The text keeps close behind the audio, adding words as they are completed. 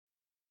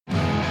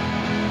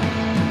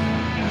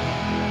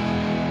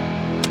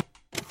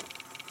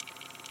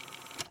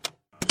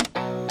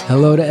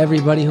Hello to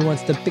everybody who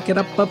wants to pick it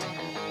up.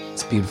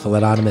 It's Beautiful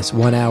Anonymous.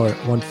 1 hour,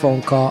 one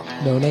phone call,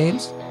 no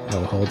names,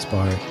 no holds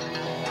barred.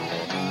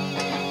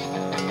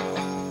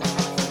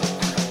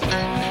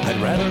 I'd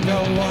rather go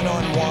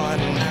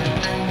one-on-one.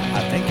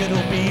 I think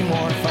it'll be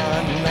more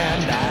fun,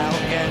 and I'll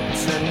get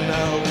to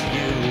know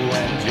you,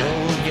 and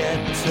you'll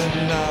get to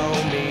know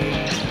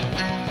me.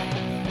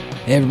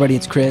 Hey everybody,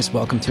 it's Chris.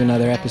 Welcome to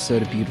another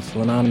episode of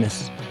Beautiful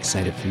Anonymous.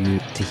 Excited for you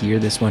to hear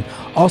this one.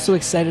 Also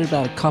excited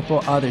about a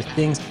couple other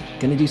things.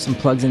 Gonna do some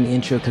plugs in the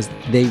intro because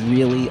they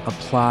really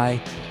apply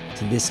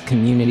to this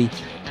community.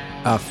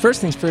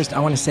 First things first, I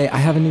want to say I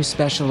have a new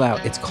special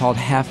out. It's called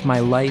Half My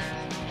Life.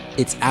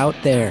 It's out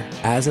there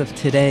as of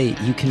today.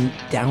 You can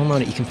download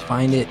it. You can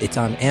find it. It's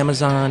on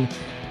Amazon.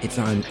 It's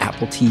on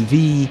Apple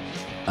TV,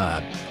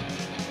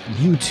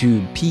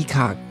 YouTube,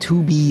 Peacock,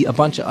 Tubi, a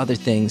bunch of other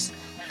things.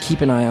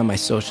 Keep an eye on my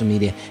social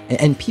media.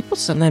 And people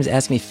sometimes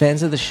ask me,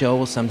 fans of the show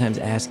will sometimes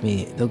ask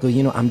me, they'll go,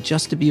 I'm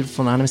just a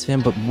Beautiful Anonymous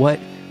fan, but what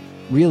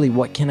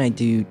can I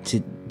do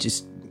to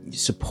just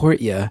support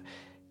you?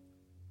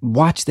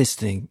 Watch this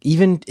thing.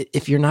 Even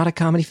if you're not a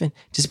comedy fan,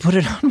 just put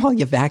it on while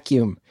you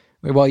vacuum,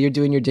 or while you're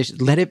doing your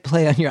dishes. Let it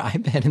play on your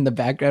iPad in the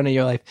background of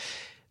your life.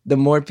 The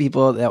more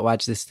people that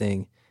watch this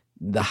thing,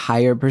 the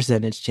higher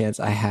percentage chance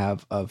I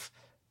have of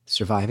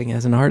surviving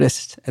as an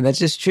artist. And that's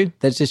just true.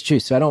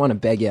 So I don't want to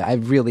beg you. I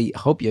really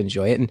hope you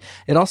enjoy it. And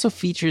it also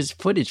features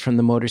footage from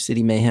the Motor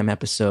City Mayhem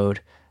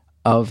episode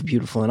of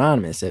Beautiful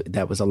Anonymous.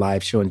 That was a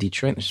live show in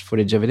Detroit. There's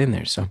footage of it in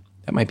there, so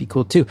that might be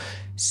cool too.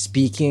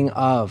 Speaking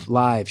of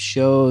live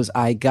shows,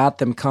 I got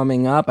them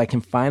coming up. I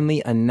can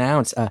finally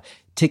announce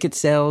ticket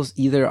sales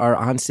either are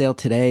on sale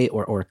today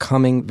or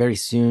coming very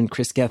soon.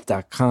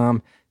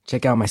 chrisgeth.com.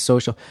 Check out my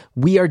social.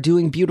 We are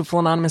doing Beautiful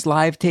Anonymous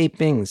live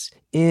tapings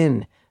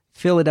in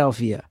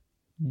Philadelphia,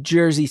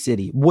 Jersey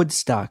City,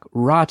 Woodstock,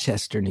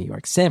 Rochester, New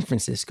York, San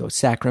Francisco,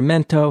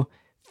 Sacramento,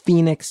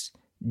 Phoenix,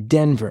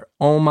 Denver,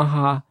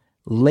 Omaha,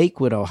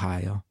 Lakewood,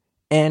 Ohio,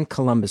 and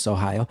Columbus,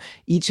 Ohio.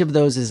 Each of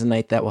those is a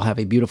night that will have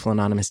a Beautiful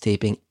Anonymous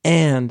taping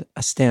and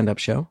a stand-up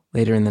show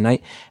later in the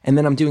night. And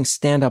then I'm doing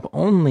stand-up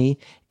only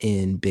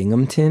in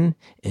Binghamton,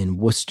 in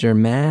Worcester,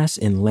 Mass.,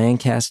 in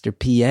Lancaster,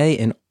 PA,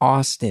 in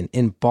Austin,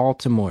 in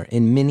Baltimore,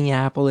 in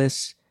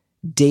Minneapolis,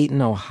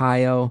 Dayton,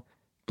 Ohio,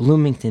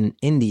 Bloomington,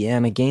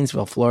 Indiana,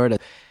 Gainesville, Florida.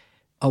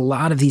 A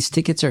lot of these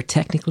tickets are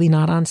technically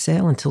not on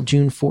sale until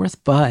June 4th,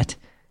 but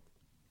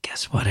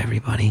guess what,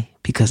 everybody?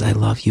 Because I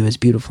love you as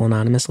Beautiful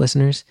Anonymous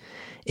listeners,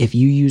 if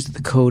you use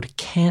the code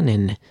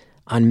CANON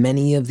on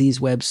many of these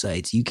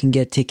websites, you can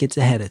get tickets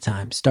ahead of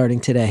time, starting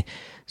today.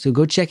 So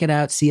go check it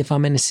out, see if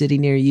I'm in a city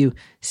near you,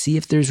 see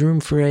if there's room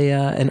for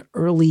an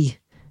early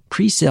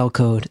pre-sale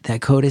code.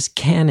 That code is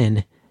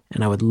CANON,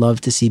 and I would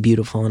love to see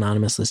Beautiful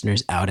Anonymous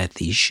listeners out at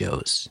these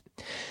shows.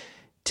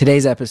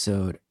 Today's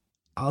episode,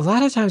 a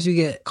lot of times we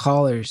get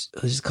callers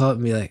who just call up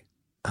and be like,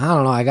 I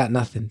don't know, I got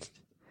nothing.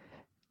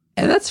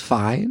 And that's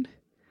fine.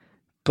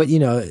 But,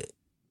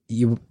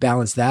 you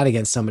balance that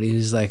against somebody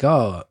who's like,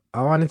 oh,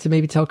 I wanted to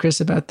maybe tell Chris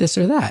about this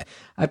or that.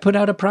 I put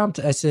out a prompt.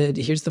 I said,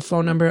 here's the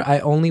phone number. I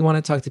only want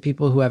to talk to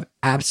people who have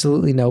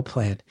absolutely no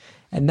plan.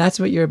 And that's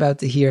what you're about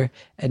to hear.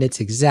 And it's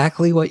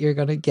exactly what you're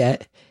going to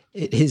get.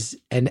 It is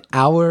an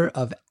hour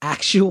of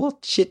actual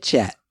chit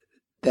chat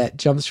that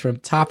jumps from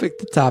topic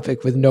to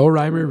topic with no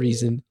rhyme or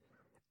reason.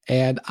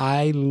 And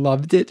I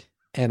loved it.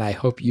 And I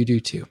hope you do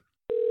too.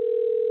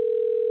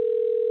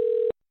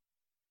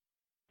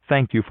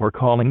 Thank you for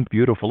calling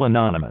Beautiful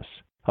Anonymous.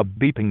 A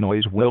beeping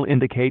noise will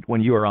indicate when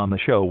you are on the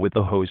show with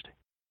the host.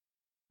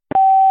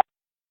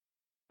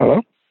 Hello?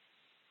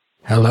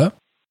 Hello?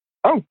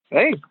 Oh,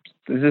 hey.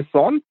 Is this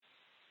on? Is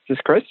this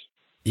Chris?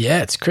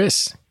 Yeah, it's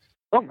Chris.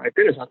 Oh, my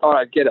goodness. I thought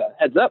I'd get a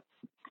heads up.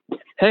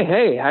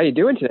 Hey. How you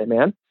doing today,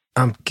 man?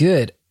 I'm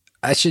good.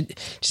 I should,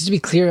 just to be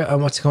clear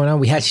on what's going on,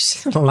 we had you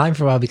sit on the line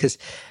for a while because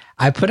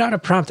I put out a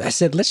prompt. I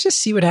said, let's just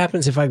see what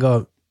happens if I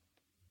go,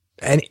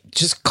 and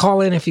just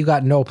call in if you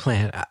got no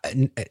plan,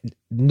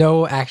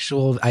 no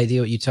actual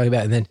idea what you're talking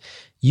about. And then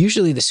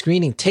usually the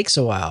screening takes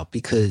a while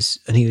because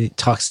he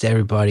talks to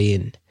everybody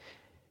and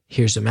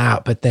hears them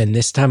out. But then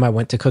this time I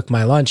went to cook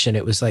my lunch and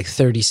it was like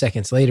 30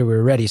 seconds later we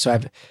were ready. So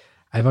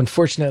I've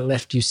unfortunately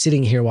left you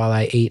sitting here while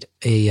I ate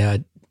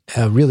a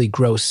really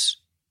gross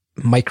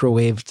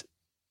microwaved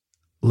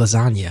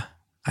lasagna.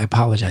 I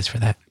apologize for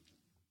that.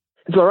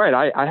 It's all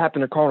right. I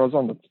happened to call when I was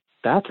on the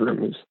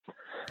bathroom.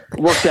 It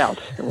worked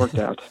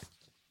out.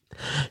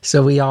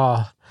 So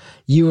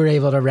you were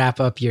able to wrap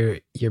up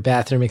your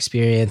bathroom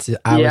experience.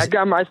 I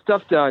got my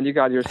stuff done. You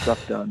got your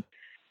stuff done.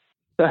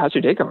 So how's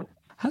your day going?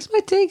 How's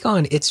my day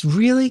going? It's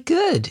really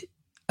good.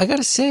 I got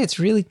to say, it's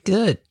really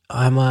good.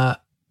 I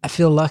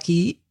feel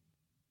lucky.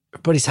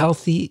 Everybody's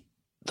healthy.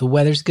 The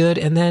weather's good.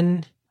 And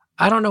then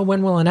I don't know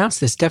when we'll announce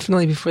this.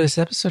 Definitely before this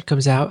episode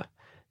comes out.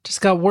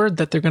 Just got word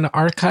that they're going to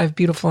archive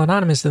Beautiful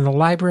Anonymous in the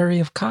Library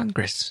of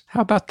Congress.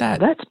 How about that?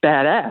 That's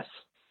badass.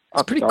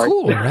 It's pretty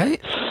cool,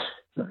 right?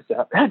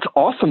 That's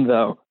awesome,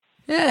 though.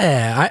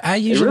 Yeah, I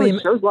usually... It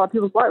really shows a lot of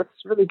people's lives.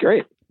 It's really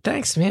great.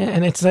 Thanks, man.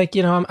 And it's like,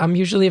 I'm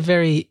usually a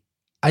very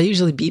I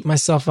usually beat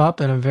myself up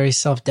and I'm very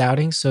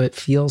self-doubting. So it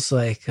feels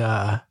like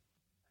this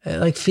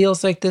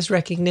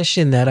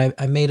recognition that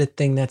I made a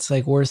thing that's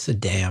like worth a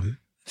damn.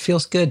 It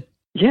feels good.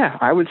 Yeah,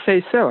 I would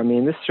say so. I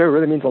mean, this show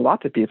really means a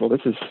lot to people.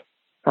 This is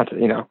not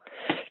to,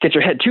 get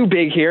your head too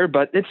big here,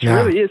 but it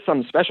really is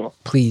something special.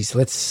 Please,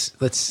 let's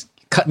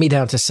cut me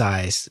down to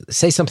size.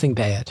 Say something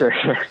bad. Sure.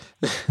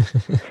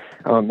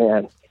 Oh,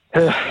 man.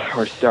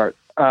 Where to start?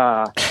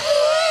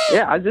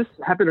 Yeah, I just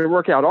happened to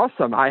work out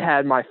awesome. I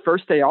had my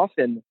first day off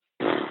in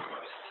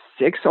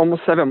 6,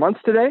 almost 7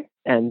 months today,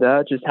 and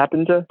just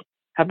happened to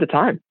have the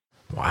time.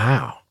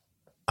 Wow.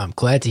 I'm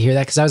glad to hear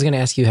that, because I was going to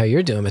ask you how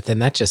you're doing, but then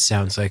that just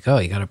sounds like, oh,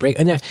 you got a break.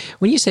 And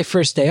when you say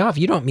first day off,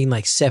 you don't mean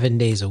like 7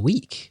 days a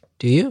week,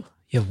 do you?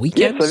 You have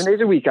weekends? Yeah, 7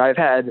 days a week. I've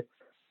had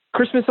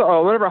Christmas,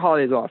 whatever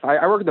holidays off.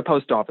 I work at the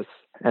post office,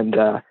 and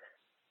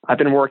I've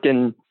been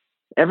working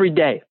every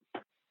day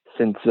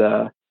since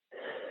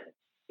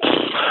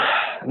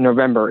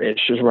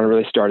November-ish is when it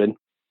really started.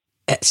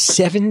 At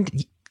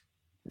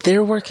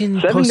they're working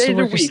 7 days a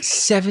workers week.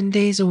 7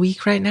 days a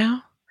week right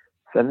now?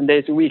 7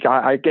 days a week.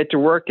 I get to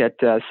work at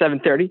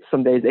 7:30,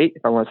 some days 8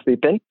 if I want to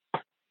sleep in.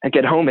 I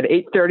get home at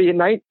 8:30 at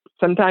night,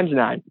 sometimes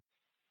 9.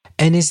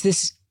 And is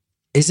this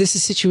a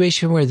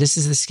situation where this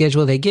is the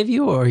schedule they give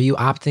you, or are you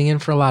opting in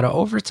for a lot of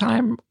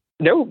overtime?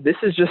 No, this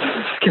is just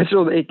the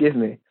schedule they give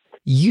me.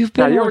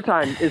 The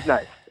overtime is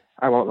nice.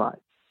 I won't lie.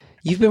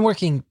 You've been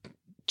working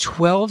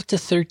 12 to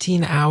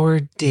 13 hour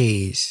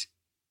days,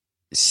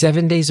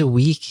 7 days a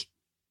week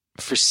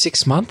for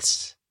 6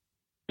 months?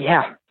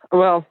 Yeah.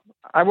 Well,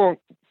 I won't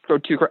go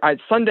too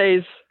crazy.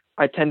 Sundays,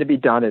 I tend to be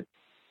done at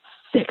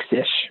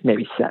 6-ish,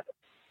 maybe 7.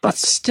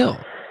 That's still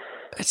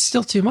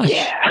too much.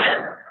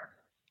 Yeah.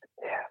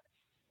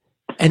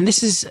 And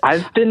this is...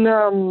 I've been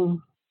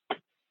kind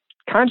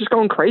of just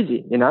going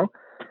crazy,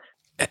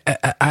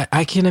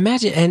 I can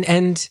imagine.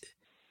 And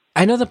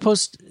I know the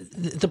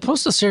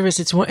Postal Service,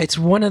 it's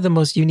one of the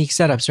most unique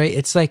setups, right?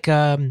 It's like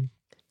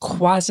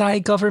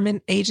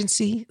quasi-government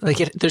agency.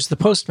 Like there's the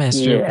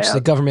postmaster, which is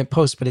a government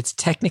post, but it's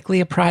technically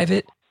a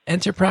private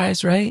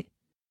enterprise, right?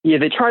 Yeah,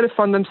 they try to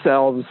fund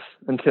themselves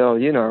until,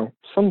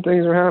 some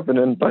things are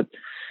happening, but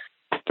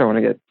don't want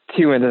to get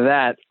too into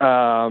that.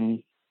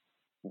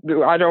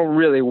 I don't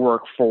really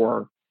work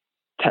for,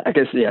 I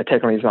guess,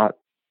 technically it's not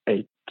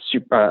a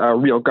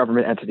real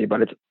government entity,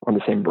 but it's on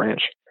the same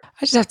branch.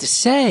 I just have to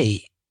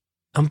say,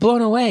 I'm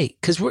blown away,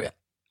 because we're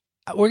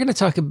going to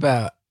talk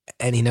about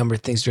any number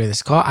of things during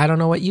this call. I don't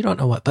know what, you don't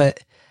know what,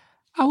 but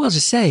I will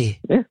just say,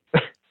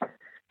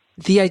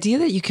 the idea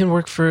that you can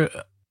work for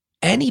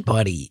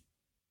anybody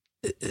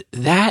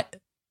that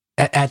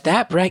at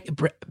that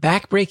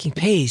back-breaking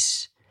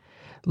pace,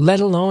 let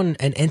alone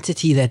an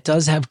entity that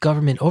does have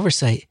government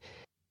oversight,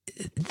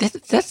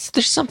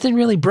 there's something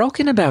really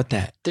broken about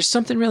that. There's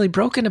something really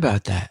broken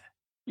about that.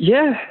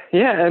 Yeah,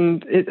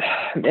 and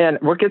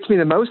what gets me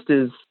the most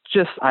is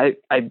just I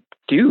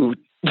do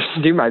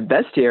my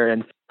best here,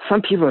 and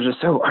some people are just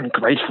so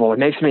ungrateful. It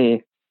makes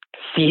me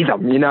see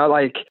them,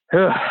 like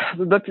there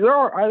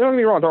are, I don't get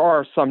me wrong, there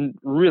are some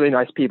really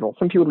nice people.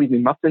 Some people leave me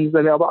muffins in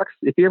the mailbox.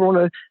 If you ever want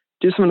to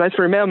do something nice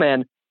for a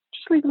mailman,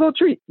 just leave a little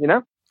treat,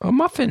 A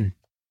muffin.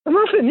 A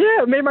muffin,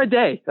 yeah, it made my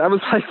day. I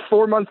was like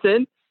 4 months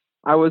in.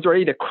 I was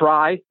ready to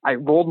cry. I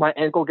rolled my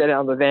ankle, get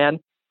out of the van.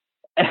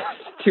 And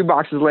 2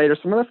 boxes later,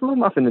 someone left a little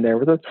muffin in there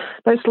with a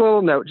nice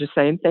little note just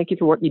saying, thank you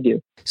for what you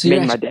do. So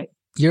made my day.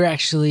 You're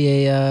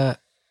actually a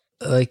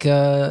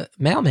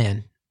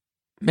mailman,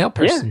 mail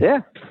person.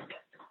 Yeah.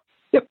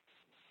 Yep.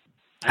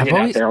 I've get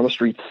out there on the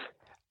streets.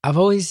 I've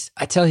always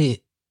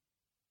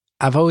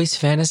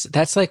fantasized.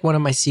 That's like one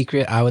of my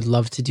secret, I would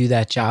love to do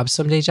that job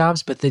someday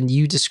jobs, but then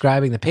you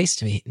describing the pace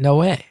to me, no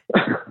way.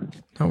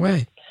 No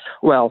way.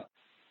 Well,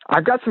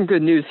 I've got some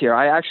good news here.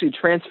 I actually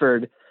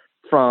transferred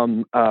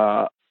from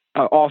an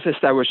office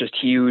that was just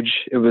huge.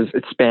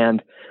 It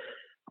spanned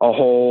a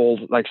whole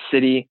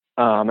city.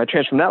 I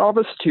transferred from that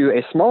office to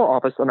a smaller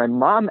office that my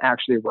mom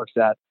actually works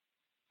at.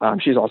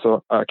 She's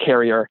also a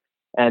carrier,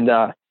 and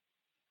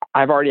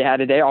I've already had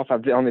a day off.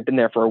 I've only been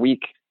there for a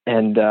week,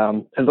 and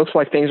it looks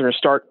like things are going to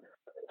start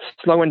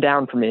slowing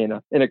down for me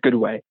in a good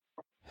way.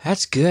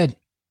 That's good.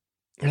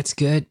 That's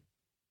good.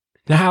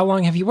 Now, how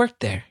long have you worked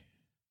there?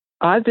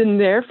 I've been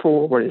there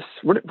for what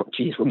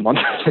month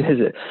is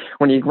it?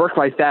 When you work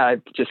like that,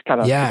 it just kind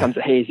of becomes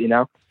a haze,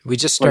 We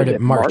just started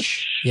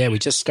March. Yeah, we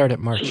just started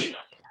March.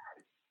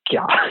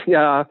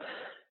 Yeah.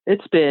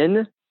 It's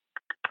been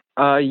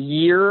a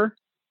year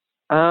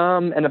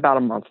and about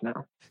a month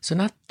now. So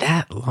not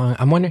that long.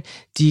 I'm wondering,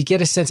 do you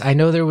get a sense? I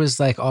know there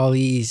was all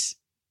these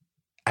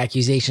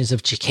accusations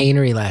of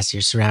chicanery last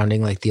year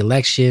surrounding the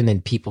election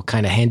and people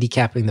kind of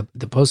handicapping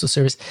the Postal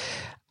Service.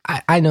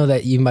 I know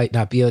that you might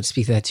not be able to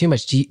speak to that too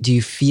much. Do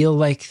you feel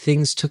like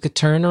things took a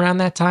turn around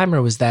that time,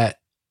 or is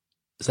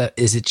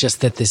it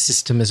just that the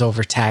system is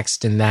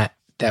overtaxed and that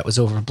was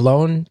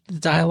overblown, the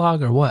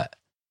dialogue, or what?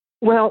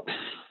 Well,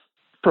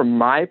 from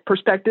my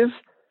perspective,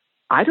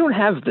 I don't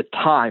have the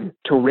time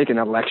to rig an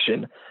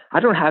election.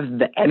 I don't have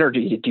the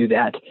energy to do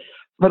that.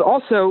 But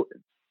also,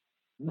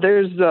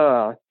 there's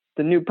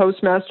the new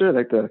postmaster,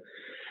 like the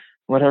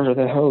whatever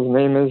the hell his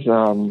name is.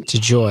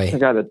 DeJoy. The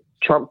guy that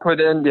Trump put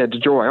in. Yeah,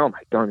 DeJoy. Oh my,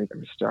 don't even get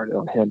me started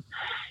on him.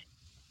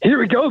 Here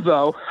we go,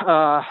 though.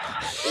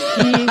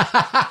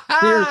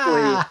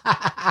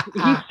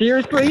 He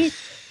seriously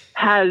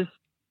has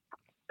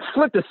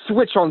flipped a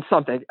switch on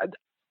something.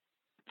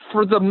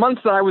 For the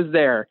months that I was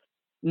there,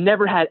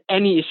 never had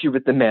any issue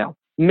with the mail.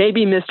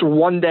 Maybe missed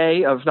one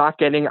day of not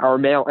getting our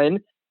mail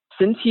in.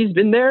 Since he's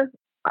been there,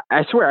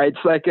 I swear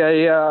it's like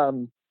a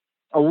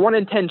 1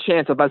 in 10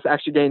 chance of us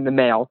actually getting the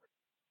mail.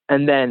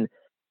 And then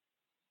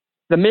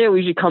the mail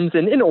usually comes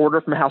in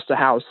order from house to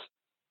house.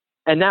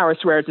 And now I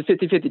swear it's a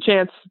 50-50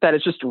 chance that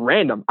it's just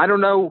random. I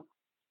don't know,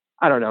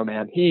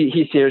 man.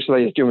 He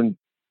seriously is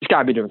he's got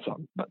to be doing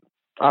something. But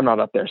I'm not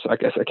up there, so I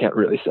guess I can't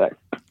really say.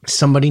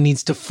 Somebody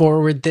needs to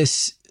forward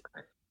this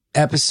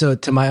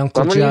episode to my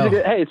Uncle Joe.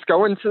 Hey, it's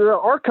going to the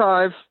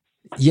archive.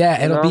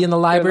 Yeah, it'll be in the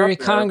Library of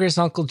Congress,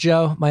 Uncle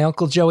Joe. My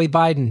Uncle Joey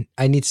Biden.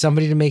 I need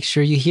somebody to make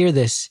sure you hear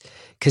this,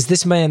 because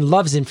this man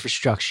loves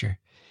infrastructure.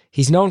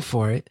 He's known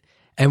for it.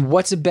 And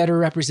what's a better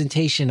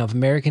representation of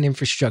American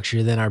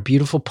infrastructure than our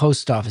beautiful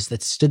post office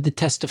that stood the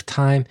test of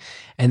time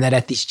and that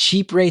at these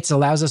cheap rates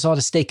allows us all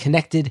to stay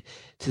connected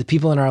to the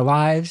people in our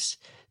lives,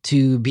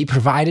 to be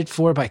provided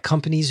for by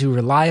companies who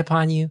rely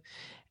upon you.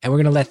 And we're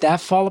going to let that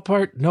fall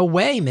apart? No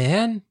way,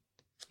 man.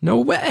 No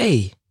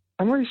way.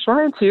 I'm really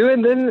trying to.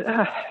 And then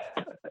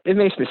it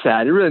makes me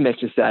sad. It really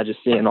makes me sad just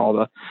seeing all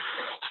the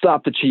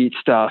stop the cheat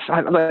stuff.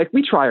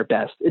 We try our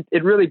best.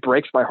 It really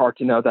breaks my heart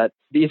to know that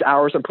these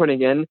hours I'm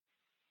putting in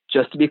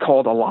just to be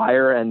called a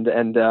liar and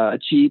a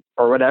cheat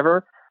or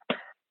whatever,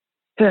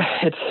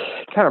 it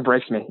kind of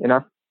breaks me,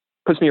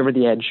 puts me over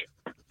the edge.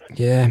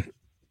 Yeah.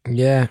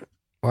 Yeah.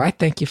 Well, I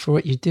thank you for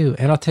what you do.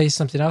 And I'll tell you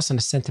something else on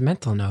a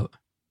sentimental note.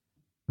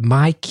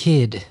 My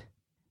kid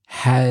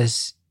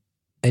has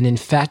an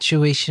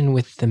infatuation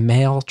with the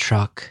mail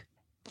truck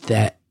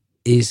that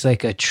is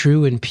like a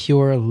true and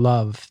pure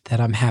love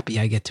that I'm happy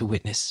I get to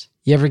witness.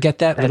 You ever get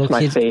that? That's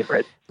my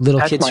favorite.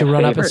 Little kids who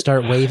run up and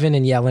start waving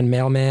and yelling,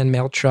 mailman,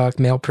 mail truck,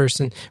 mail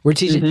person. We're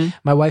teaching,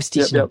 my wife's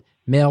teaching them,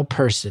 mail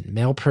person,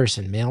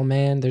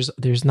 mailman.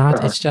 There's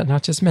not, it's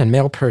not just men,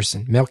 mail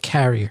person, mail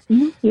carrier.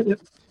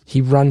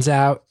 He runs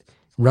out,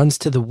 runs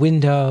to the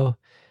window.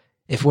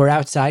 If we're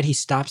outside, he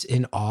stops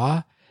in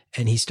awe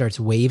and he starts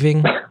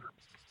waving.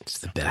 It's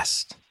the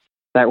best.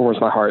 That warms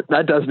my heart.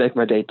 That does make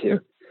my day too.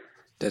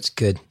 That's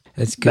good.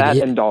 That's good. That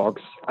and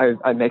dogs.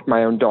 I make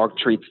my own dog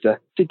treats to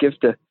give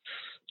to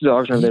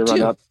dogs when they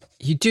run up.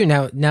 You do.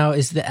 Now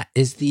is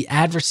the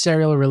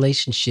adversarial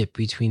relationship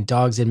between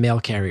dogs and mail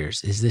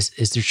carriers, is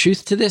there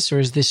truth to this, or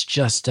is this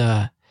just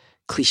a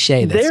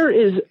cliche? There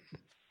is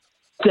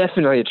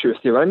definitely a truth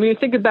to it. I mean, you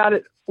think about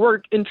it,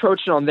 we're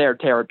encroaching on their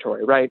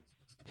territory, right?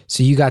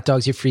 So you got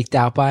dogs you're freaked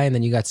out by, and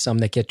then you got some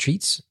that get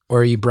treats, or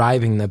are you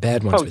bribing the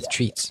bad ones with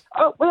treats?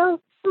 Oh,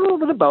 well, a little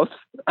bit of both.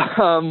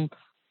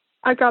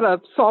 I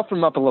gotta soften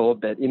them up a little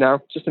bit,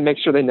 just to make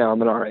sure they know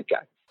I'm an all right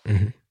guy.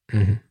 Mm-hmm.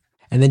 Mm-hmm.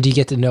 And then do you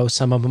get to know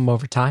some of them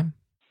over time?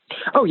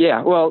 Oh,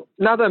 yeah. Well,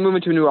 now that I'm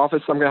moving to a new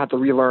office, I'm going to have to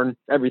relearn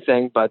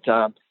everything. But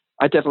I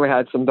definitely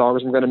had some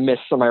dogs I'm going to miss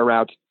on my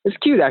route. It's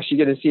cute, actually,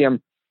 getting to see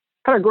them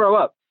kind of grow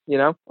up,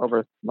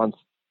 over months.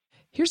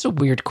 Here's a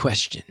weird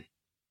question.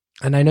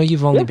 And I know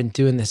you've only been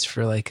doing this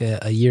for like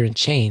a year and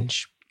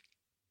change.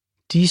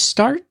 Do you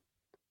start?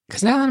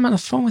 Because now that I'm on the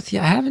phone with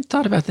you, I haven't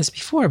thought about this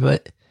before,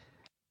 but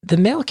the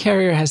mail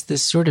carrier has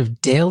this sort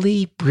of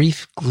daily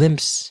brief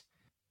glimpse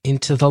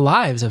into the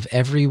lives of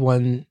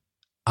everyone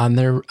on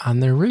their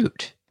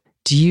route.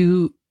 Do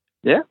you?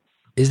 Yeah.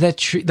 Is that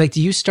true? Like,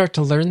 do you start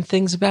to learn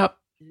things about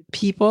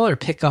people or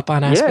pick up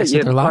on aspects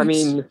of their lives? I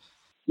mean,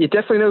 you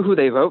definitely know who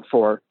they vote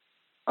for.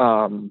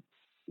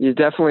 You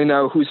definitely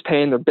know who's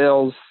paying their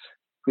bills,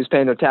 who's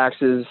paying their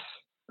taxes,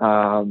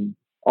 all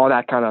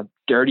that kind of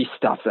dirty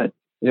stuff that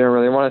you don't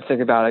really want to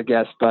think about, I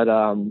guess. But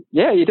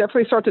you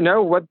definitely start to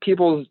know what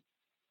people's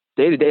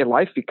day-to-day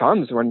life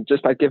becomes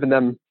just by giving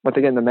them what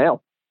they get in the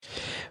mail.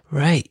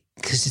 Right.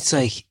 Because it's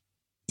like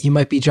you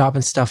might be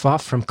dropping stuff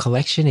off from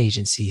collection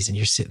agencies and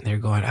you're sitting there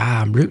going,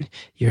 I'm rooting.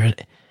 You're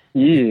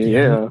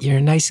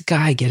a nice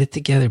guy. Get it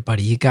together,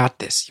 buddy. You got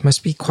this. You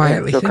must be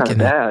quietly thinking kind of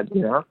that.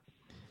 Bad,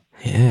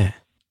 Yeah.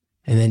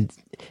 And then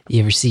you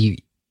ever see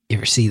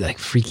like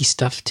freaky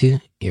stuff too?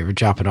 You ever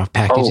dropping off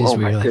packages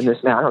where you're like,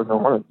 goodness, now I don't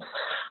know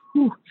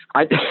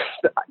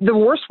the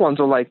worst ones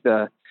are like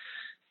the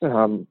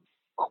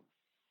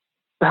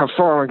how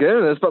far I'm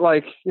getting this, but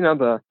like,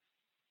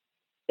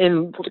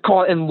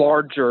 call it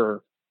enlarger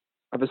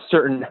of a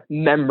certain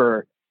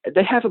member.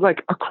 They have it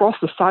like across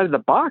the side of the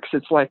box.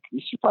 It's like, you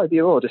should probably be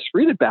a little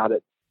discreet about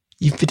it.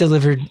 You've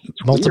delivered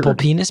multiple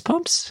penis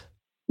pumps?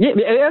 Yeah.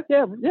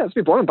 Let's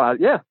be blunt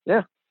about it.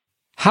 Yeah.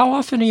 How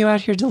often are you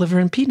out here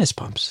delivering penis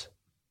pumps?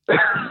 Give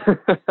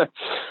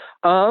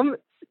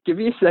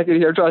me a second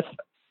here.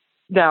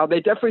 Now, they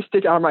definitely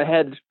stick out of my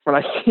head when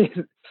I see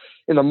it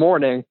in the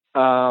morning.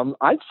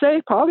 I'd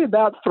say probably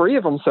about 3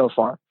 of them so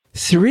far.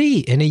 3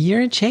 in a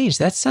year and change.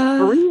 That's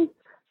 3?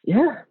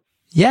 Yeah.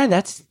 Yeah,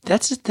 that's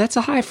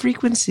a high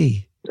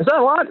frequency. Is that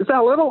a lot? Is that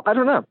a little? I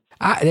don't know.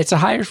 It's a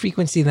higher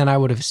frequency than I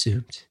would have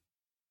assumed.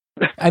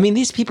 I mean,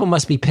 these people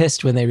must be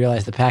pissed when they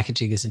realize the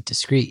packaging isn't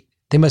discreet.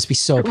 They must be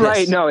so pissed.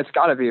 Right? No, it's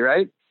got to be,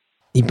 right?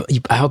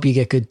 I hope you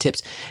get good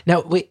tips.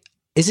 Now, wait,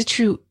 is it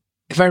true?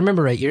 If I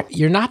remember right,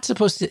 you're not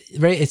supposed to,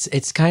 right?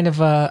 It's kind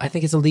of I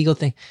think it's a legal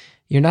thing.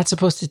 You're not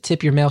supposed to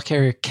tip your mail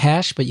carrier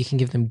cash, but you can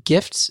give them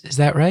gifts. Is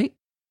that right?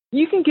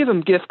 You can give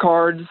them gift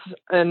cards,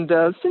 and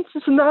since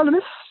it's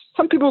anonymous,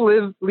 some people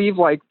leave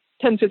like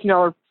 $10,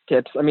 $15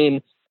 tips. I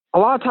mean, a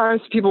lot of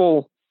times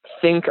people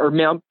think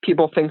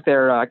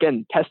they're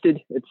getting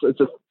tested. It's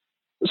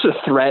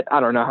a threat.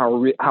 I don't know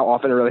how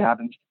often it really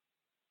happens.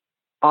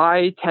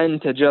 I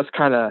tend to just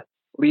kind of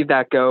leave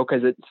that go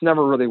because it's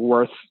never really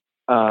worth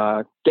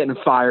getting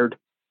fired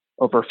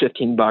over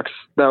 $15,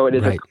 though it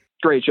is a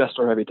great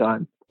gesture every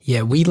time.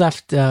 Yeah, we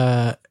left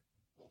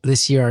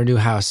this year our new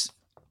house.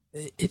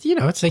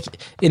 It's like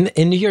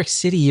in New York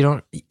City, you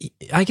don't.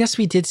 I guess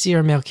we did see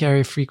our mail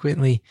carrier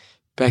frequently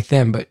back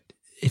then, but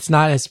it's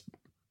not as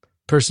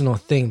personal a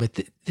thing.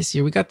 But this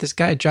year, we got this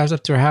guy who drives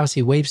up to our house.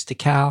 He waves to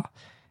Cal.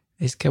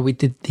 We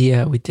did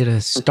a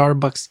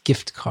Starbucks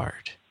gift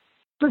card.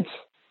 Nice.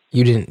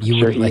 You didn't.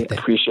 You wouldn't like that.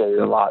 Appreciate it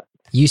a lot.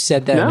 You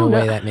said that in a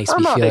way that makes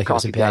me feel like it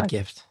was a bad guy.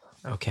 gift.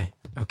 Okay.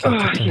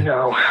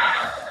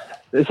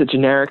 Is it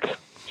generic?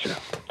 Sure.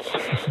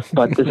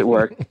 But does it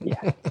work?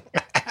 Yeah.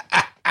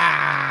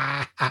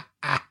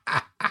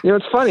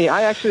 It's funny.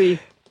 I actually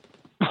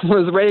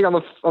was waiting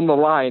on the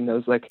line. I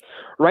was like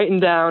writing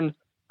down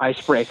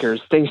icebreakers,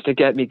 things to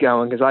get me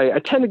going, because I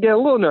tend to get a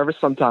little nervous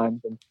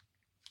sometimes. And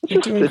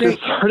it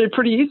started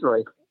pretty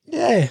easily.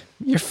 Yeah,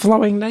 you're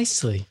flowing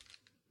nicely.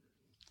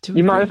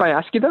 You mind if I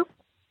ask you though?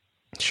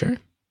 Sure.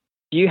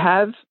 Do you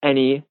have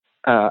any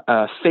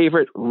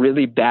favorite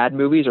really bad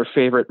movies or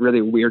favorite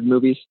really weird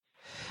movies?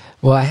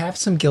 Well, I have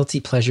some guilty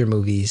pleasure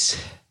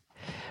movies,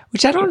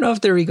 which I don't know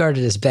if they're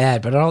regarded as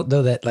bad, but I don't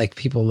know that like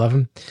people love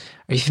them.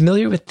 Are you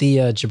familiar with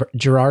the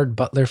Gerard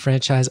Butler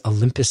franchise,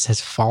 Olympus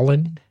Has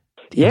Fallen?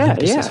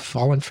 Olympus Has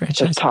Fallen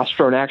franchise?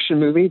 Testosterone action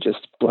movie,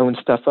 just blowing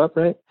stuff up,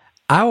 right?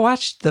 I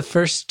watched the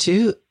first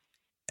two,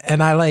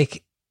 and I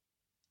like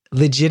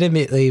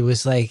legitimately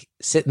was like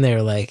sitting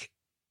there like,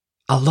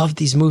 I love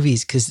these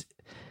movies because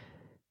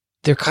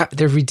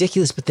they're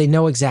ridiculous, but they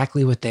know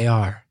exactly what they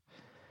are.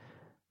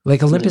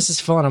 Like Olympus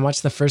Has Fallen, I'm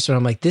watching the first one.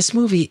 I'm like, this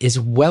movie is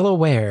well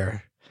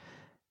aware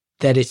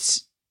that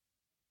it's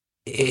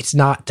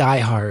not Die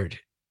Hard,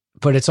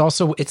 but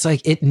it's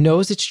like it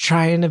knows it's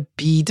trying to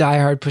be Die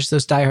Hard, push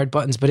those Die Hard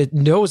buttons, but it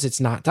knows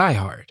it's not Die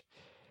Hard.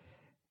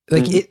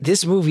 Like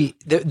this movie,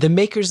 the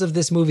makers of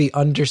this movie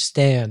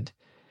understand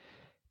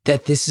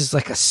that this is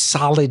like a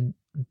solid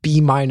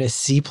B-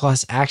 C+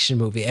 action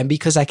movie. And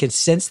because I can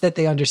sense that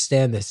they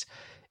understand this,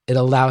 it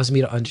allows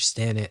me to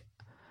understand it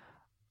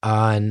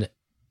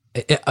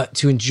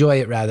to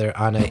enjoy it rather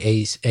on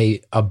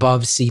a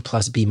above C+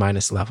 B-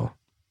 level.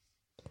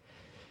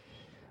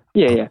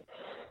 Yeah.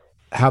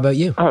 How about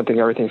you? I don't think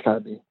everything's got to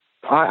be.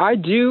 I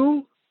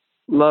do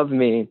love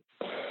me.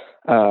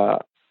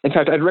 In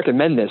fact, I'd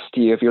recommend this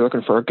to you if you're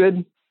looking for a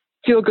good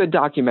feel-good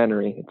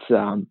documentary.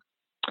 It's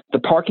the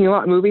Parking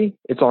Lot movie.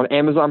 It's on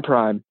Amazon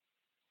Prime.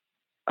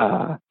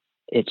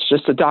 It's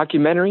just a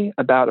documentary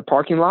about a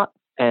parking lot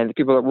and the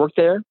people that work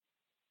there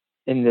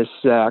in this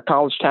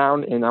college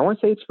town in, I want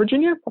to say it's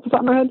Virginia, off the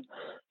top of my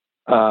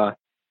head.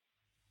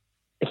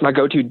 It's my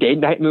go-to date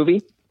night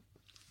movie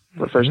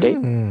for first date.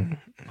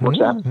 Works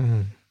out.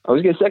 I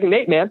always get a second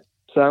date, man.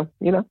 So,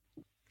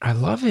 I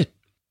love it.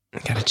 I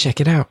gotta check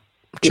it out.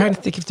 I'm trying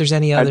to think if there's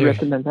any I'd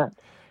recommend that.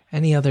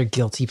 Any other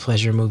guilty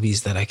pleasure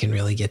movies that I can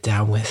really get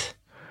down with.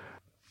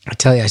 I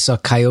tell you, I saw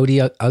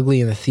Coyote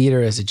Ugly in the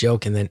theater as a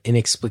joke and then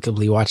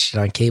inexplicably watched it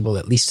on cable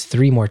at least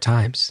 3 more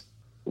times.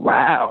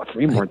 Wow,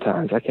 3 more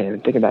times. I can't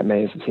even think of that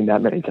many. I've seen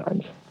that many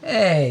times.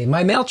 Hey,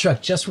 my mail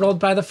truck just rolled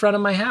by the front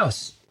of my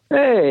house.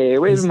 Hey,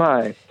 where's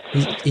my?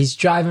 He's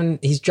dropping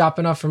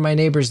off from my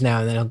neighbors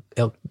now, and then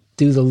he'll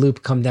do the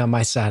loop, come down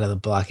my side of the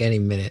block any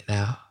minute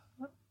now.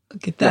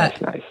 Look at that.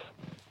 That's nice.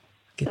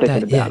 Get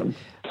that,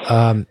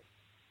 yeah.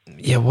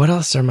 Yeah, what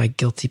else are my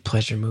guilty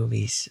pleasure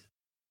movies?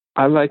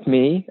 I like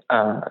me.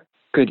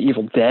 Good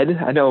Evil Dead.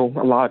 I know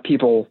a lot of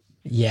people.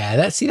 Yeah,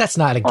 that's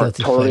not a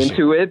guilty totally pleasure.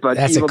 Into it, but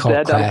that's Evil a cult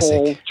Dead, classic. That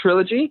whole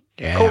trilogy,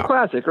 cult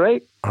classic,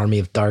 right? Army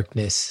of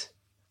Darkness.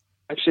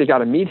 Actually, got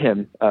to meet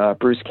him,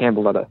 Bruce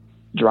Campbell, at a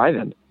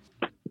drive-in.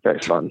 Very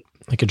fun.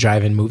 Like a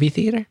drive-in movie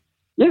theater?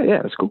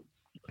 Yeah, that's cool.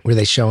 Were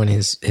they showing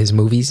his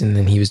movies and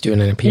then he was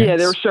doing an appearance? Yeah,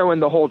 they were showing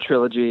the whole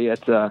trilogy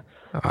at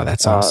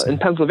that's awesome. in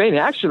Pennsylvania.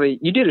 Actually,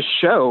 you did a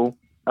show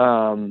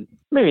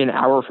maybe an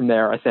hour from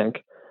there, I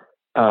think,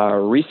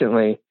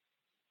 recently,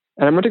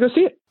 and I'm going to go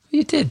see it.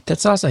 You did.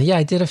 That's awesome. Yeah,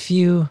 I did a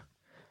few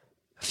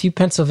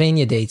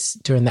Pennsylvania dates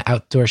during the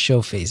outdoor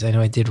show phase. I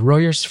know I did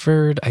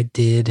Royersford. I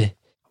did,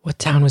 what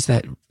town was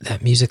that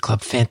music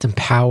club? Phantom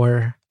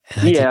Power.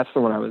 That's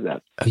the one I was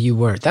at. Oh, you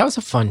were. That was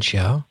a fun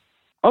show.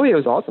 Oh, yeah, it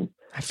was awesome.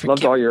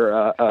 Loved all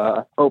your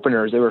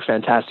openers. They were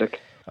fantastic.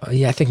 Oh,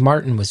 yeah, I think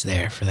Martin was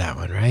there for that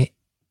one, right?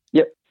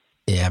 Yep.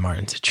 Yeah,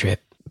 Martin's a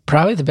trip.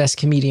 Probably the best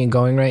comedian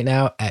going right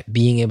now at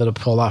being able to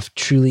pull off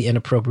truly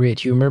inappropriate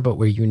humor, but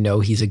where you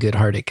know he's a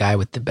good-hearted guy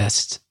with the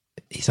best.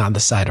 He's on the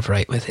side of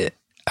right with it.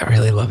 I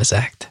really love his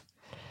act.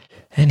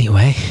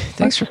 Anyway,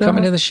 thanks for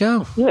coming to the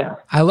show. Yeah.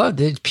 I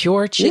loved it.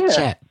 Pure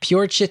chit-chat.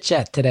 Pure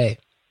chit-chat today.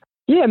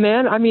 Yeah,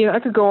 man. I mean, I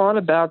could go on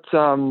about,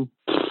 I'm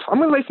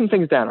going to lay some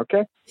things down,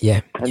 okay?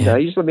 Yeah. And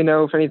you just let me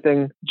know if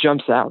anything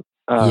jumps out.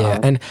 Yeah,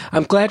 and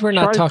I'm glad we're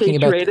not talking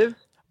about... creative.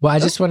 Well, I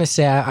just want to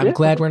say I'm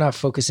glad we're not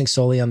focusing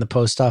solely on the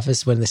post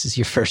office when this is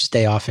your first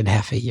day off in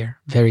half a year.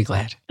 Very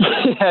glad.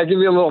 Yeah, give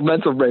me a little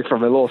mental break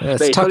from a little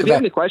space. But if you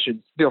have any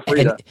questions, feel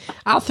free to.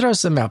 I'll throw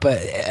some out,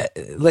 but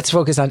let's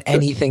focus on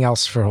anything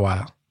else for a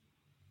while.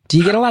 Do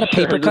you get a lot of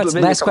paper cuts?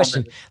 Last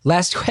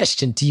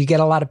question. Do you get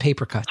a lot of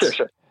paper cuts?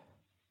 Sure.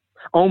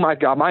 Oh my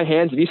God, my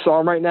hands, if you saw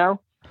them right now,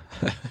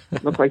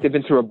 look like they've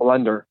been through a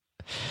blender.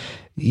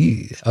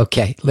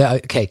 Okay,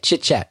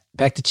 chit-chat.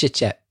 Back to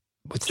chit-chat.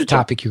 What's the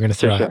topic you're going to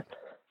throw out?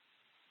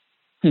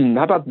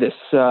 How about this?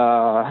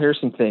 Here's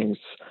some things.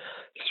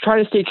 Just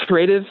trying to stay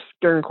creative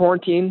during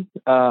quarantine.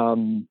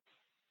 I'm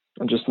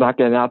just not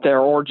getting out there,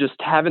 or just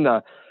having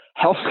a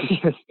healthy,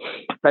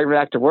 right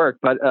back to work,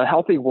 but a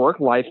healthy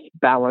work-life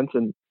balance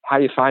and how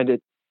you find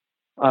it.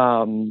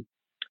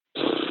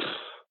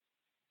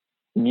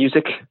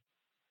 Music.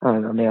 I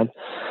don't know, man.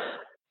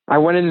 I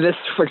went into this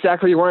for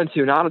exactly what you wanted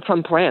to. Not a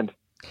ton planned.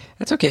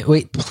 That's okay.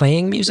 Wait,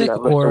 playing music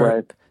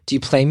or do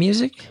you play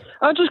music?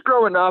 Just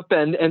growing up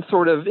and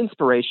sort of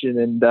inspiration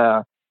and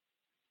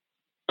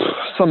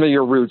some of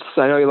your roots.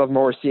 I know you love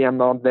Morrissey. I'm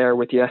there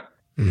with you.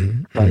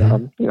 Mm-hmm.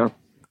 But,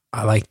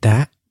 I like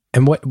that.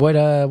 And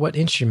what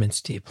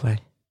instruments do you play?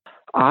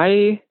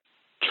 I'm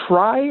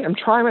trying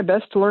my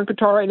best to learn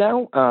guitar right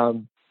now.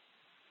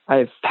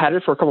 I've had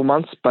it for a couple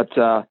months, but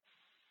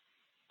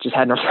just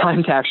had no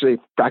time to actually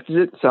practice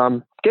it. So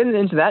I'm getting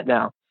into that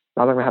now.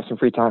 Now that I'm going to have some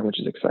free time, which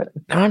is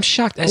exciting. Now I'm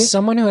shocked. As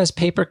someone who has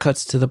paper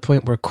cuts to the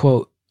point where,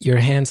 quote, your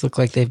hands look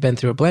like they've been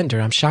through a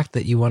blender, I'm shocked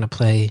that you want to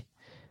play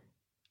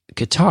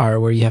guitar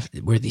where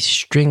these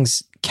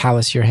strings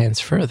callous your hands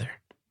further.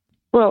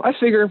 Well, I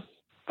figure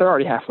they're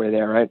already halfway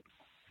there, right?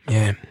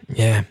 Yeah.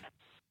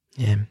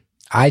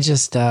 I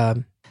just,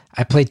 I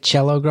played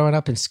cello growing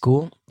up in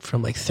school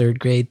from like 3rd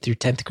grade through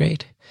 10th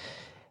grade.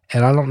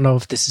 And I don't know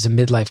if this is a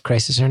midlife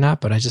crisis or not,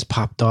 but I just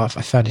popped off.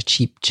 I found a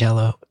cheap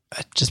cello.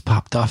 I just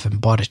popped off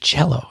and bought a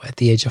cello at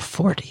the age of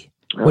 40.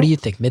 Oh. What do you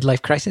think?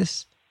 Midlife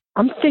crisis?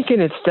 I'm thinking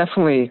it's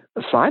definitely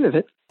a sign of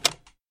it.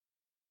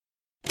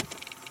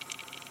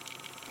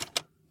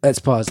 Let's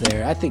pause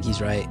there. I think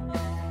he's right.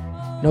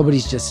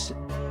 Nobody's just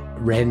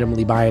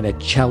randomly buying a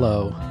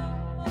cello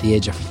at the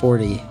age of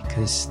 40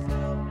 because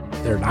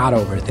they're not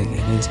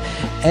overthinking things.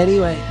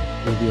 Anyway,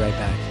 we'll be right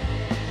back.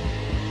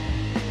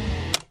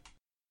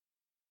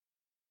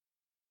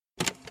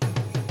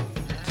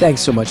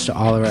 Thanks so much to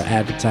all of our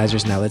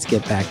advertisers. Now let's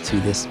get back to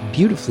this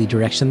beautifully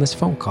directionless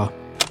phone call.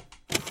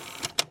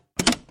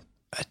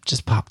 I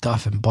just popped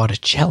off and bought a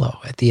cello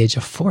at the age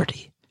of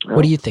 40. Oh.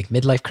 What do you think?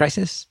 Midlife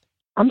crisis?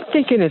 I'm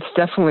thinking it's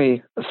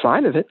definitely a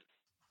sign of it.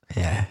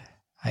 Yeah,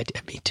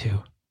 me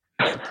too.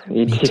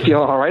 You feel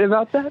all right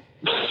about that?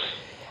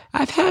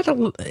 I've had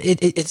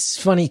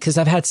it's funny because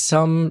I've had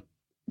some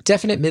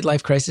definite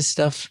midlife crisis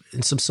stuff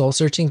and some soul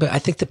searching, but I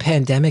think the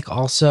pandemic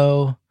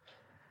also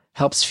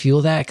helps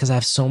fuel that because I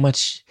have so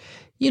much,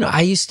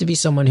 I used to be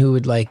someone who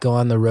would like go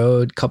on the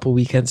road a couple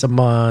weekends a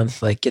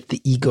month, like get the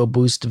ego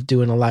boost of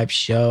doing a live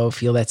show,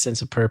 feel that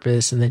sense of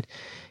purpose. And then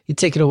you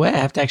take it away. I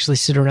have to actually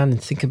sit around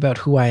and think about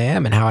who I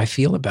am and how I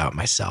feel about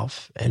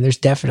myself. And there's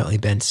definitely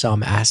been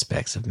some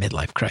aspects of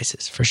midlife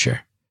crisis for sure.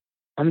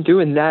 I'm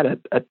doing that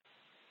at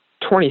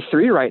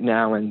 23 right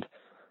now. And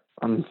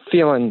I'm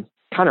feeling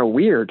kind of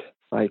weird.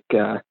 Like,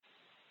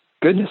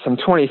 goodness, I'm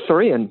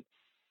 23 and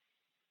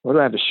what do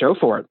I have to show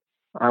for it?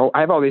 I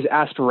have all these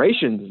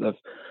aspirations of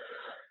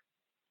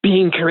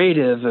being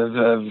creative,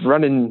 of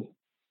running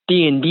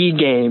D&D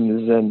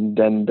games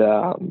and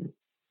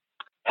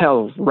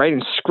hell,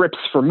 writing scripts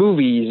for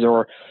movies,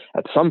 or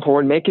at some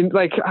point making,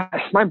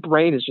 my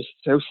brain is just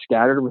so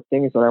scattered with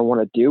things that I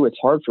want to do. It's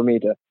hard for me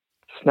to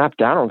snap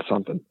down on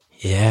something.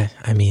 Yeah.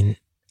 I mean,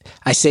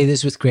 I say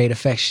this with great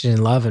affection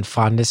and love and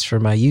fondness for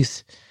my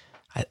youth.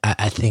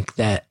 I think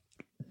that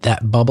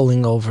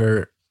bubbling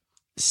over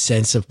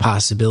sense of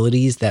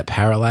possibilities that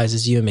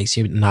paralyzes you and makes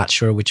you not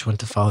sure which one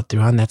to follow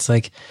through on. That's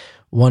like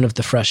one of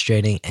the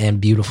frustrating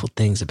and beautiful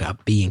things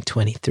about being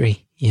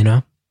 23,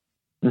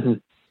 Mm-hmm.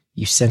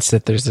 You sense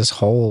that there's this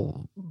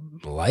whole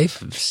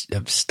life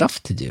of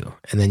stuff to do.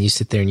 And then you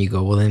sit there and you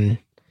go, well, then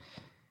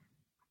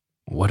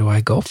what do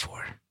I go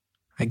for?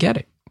 I get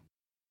it.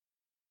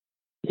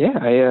 Yeah.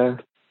 I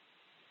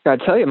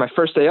gotta tell you, my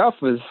first day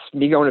off was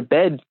me going to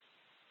bed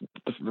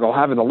while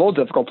having a little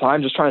difficult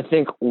time, just trying to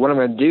think what I'm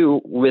going to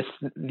do with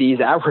these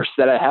hours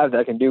that I have that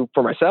I can do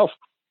for myself.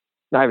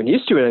 Not even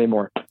used to it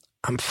anymore.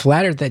 I'm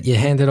flattered that you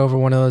handed over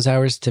one of those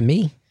hours to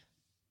me.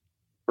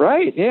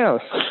 Right, yeah.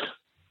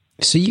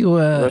 So you...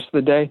 the rest of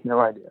the day, no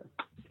idea.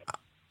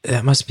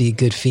 That must be a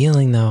good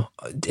feeling, though.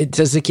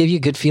 Does it give you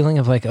a good feeling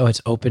of like, oh,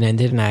 it's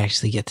open-ended and I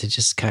actually get to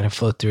just kind of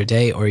float through a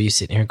day? Or are you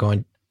sitting here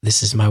going,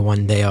 this is my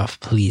one day off.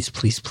 Please,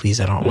 please, please.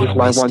 I don't want to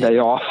waste my one it. day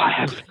off.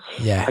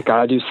 I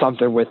got to do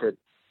something with it.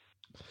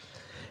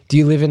 Do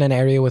you live in an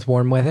area with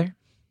warm weather?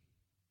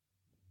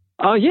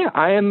 Yeah,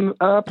 I am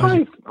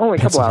probably only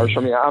a couple hours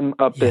from me. I'm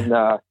up in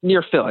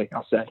near Philly,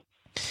 I'll say.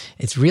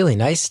 It's really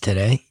nice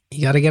today.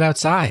 You got to get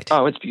outside.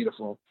 Oh, it's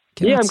beautiful.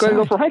 Get I'm outside. going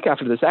to go for a hike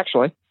after this,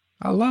 actually.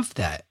 I love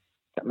that.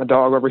 Got my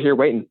dog over here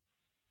waiting.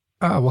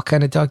 Oh, what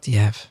kind of dog do you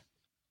have?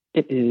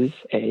 It is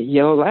a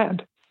yellow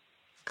lab.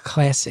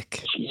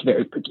 Classic. She's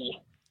very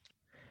pretty.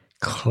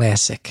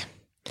 Classic.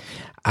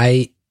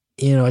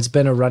 It's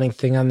been a running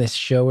thing on this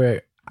show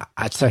where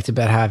I talked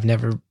about how I've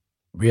never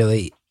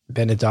really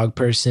been a dog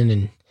person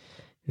and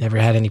never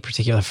had any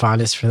particular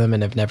fondness for them,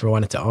 and I've never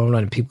wanted to own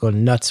one, and people go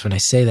nuts when I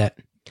say that.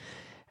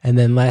 And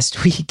then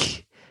last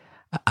week,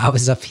 I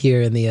was up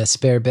here in the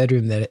spare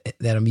bedroom that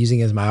I'm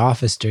using as my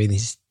office during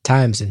these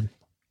times, and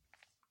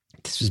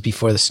this was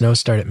before the snow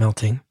started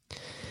melting.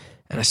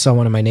 And I saw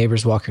one of my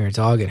neighbors walking her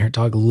dog, and her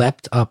dog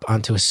leapt up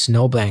onto a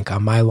snowbank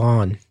on my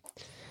lawn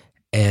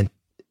and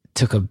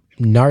took a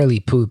gnarly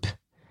poop.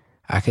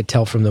 I could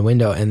tell from the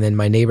window. And then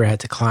my neighbor had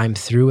to climb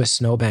through a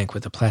snowbank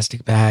with a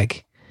plastic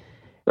bag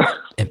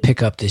and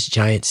pick up this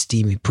giant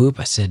steamy poop.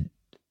 I said,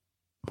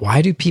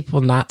 why do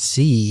people not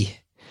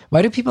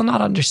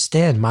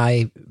understand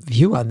my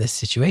view on this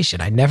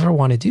situation? I never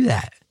want to do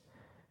that.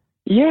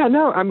 Yeah,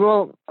 no,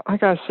 well, I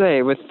gotta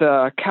say, with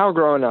Cal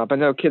growing up, I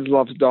know kids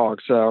love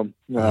dogs, so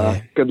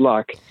good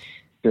luck.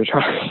 You're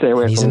trying to stay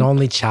away from He's an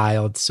only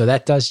child, so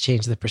that does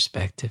change the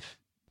perspective.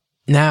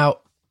 Now,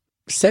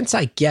 since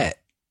I get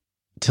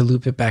to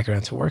loop it back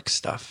around to work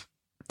stuff,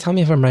 tell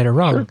me if I'm right or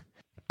wrong. Sure.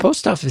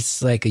 Post office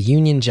is like a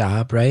union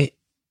job, right?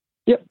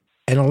 Yep.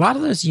 And a lot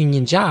of those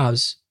union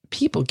jobs,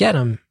 people get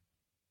them.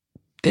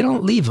 They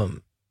don't leave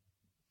them.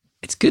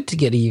 It's good to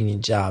get a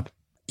union job.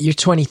 You're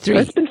 23.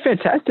 That's been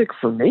fantastic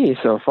for me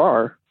so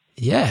far.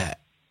 Yeah.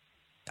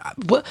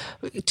 Well,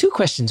 two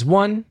questions.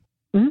 One,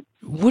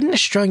 wouldn't a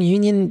strong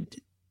union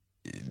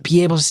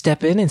be able to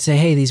step in and say,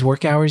 hey, these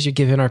work hours you're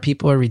giving our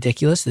people are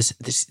ridiculous. This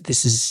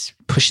is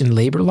pushing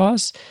labor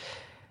laws.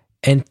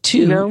 And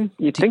two,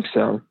 you'd think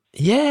so.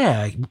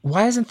 Yeah.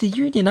 Why isn't the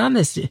union on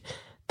this?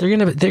 They're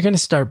gonna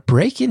start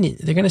breaking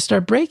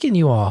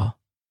you all.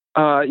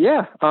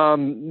 Yeah.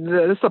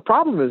 The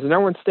problem is no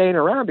one's staying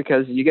around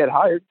because you get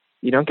hired,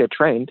 you don't get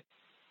trained,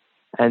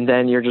 and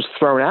then you're just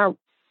thrown out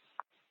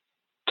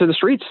to the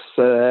streets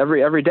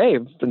every day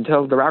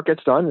until the route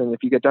gets done. And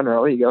if you get done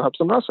early, you go help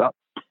someone else out.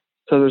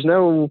 So there's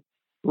no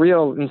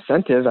real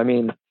incentive. I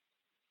mean,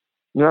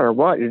 no matter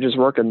what, you're just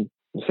working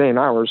the same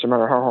hours, no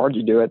matter how hard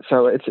you do it.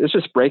 So it's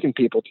just breaking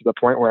people to the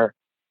point where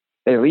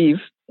they leave,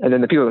 and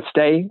then the people that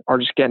stay are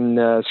just getting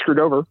screwed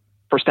over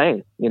for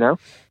staying. I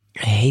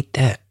hate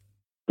that.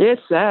 Yeah,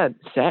 it's sad.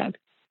 Sad.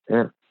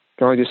 Yeah,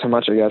 can only do so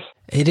much, I guess.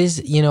 It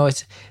is.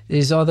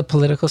 There's all the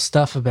political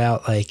stuff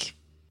about like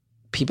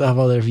people have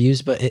all their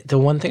views, but the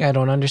one thing I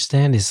don't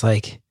understand is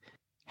like,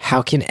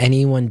 how can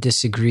anyone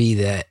disagree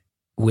that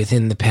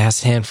within the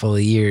past handful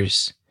of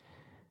years,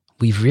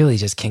 we've really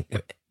just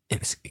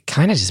it's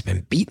kind of just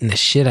been beating the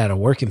shit out of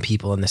working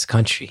people in this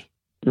country.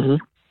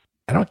 Mm-hmm.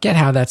 I don't get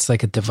how that's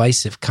like a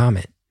divisive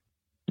comment.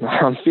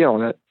 I'm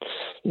feeling it,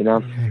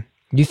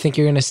 You think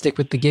you're going to stick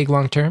with the gig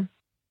long term?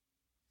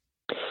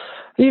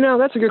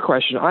 That's a good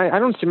question. I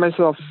don't see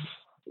myself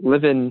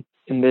living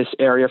in this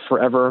area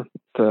forever.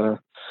 I'm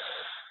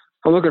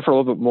looking for a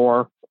little bit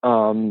more.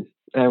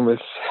 And with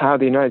how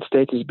the United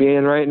States is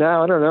being right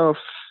now, I don't know if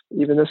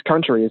even this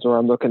country is where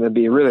I'm looking to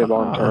be really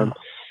long term.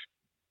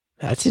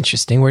 That's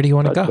interesting. Where do you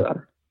want to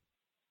go?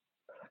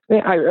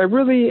 I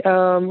really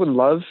would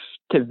love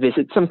to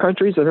visit some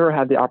countries. I've never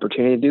had the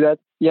opportunity to do that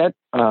yet.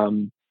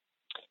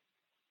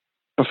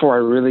 Before I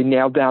really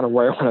nailed down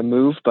where I want to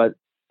move, but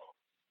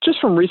just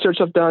from research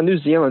I've done, New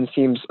Zealand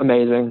seems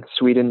amazing.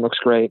 Sweden looks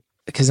great.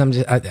 Because I'll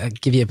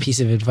give you a piece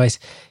of advice.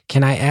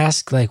 Can I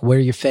ask like where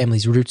your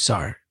family's roots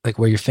are? Like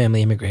where your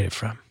family immigrated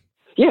from?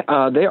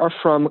 Yeah, they are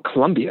from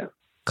Colombia.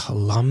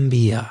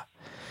 Colombia.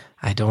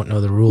 I don't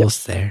know the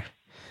rules there.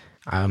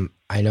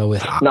 I know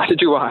with... Neither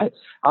do I.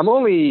 I'm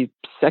only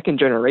second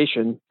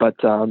generation, but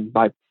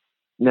I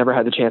never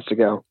had the chance to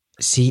go.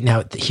 See,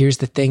 now here's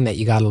the thing that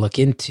you got to look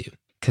into.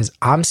 Because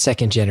I'm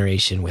second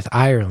generation with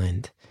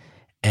Ireland,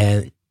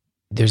 and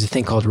there's a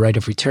thing called right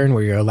of return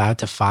where you're allowed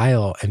to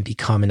file and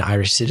become an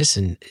Irish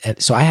citizen.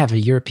 And so I have a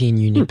European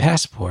Union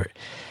passport,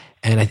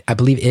 and I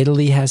believe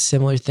Italy has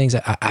similar things.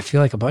 I feel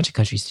like a bunch of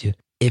countries do.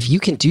 If you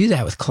can do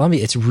that with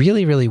Colombia, it's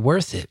really, really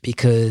worth it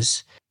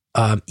because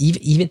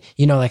even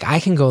like I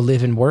can go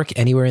live and work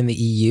anywhere in the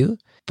EU,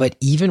 but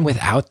even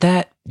without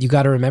that, you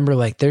got to remember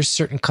like there's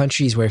certain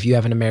countries where if you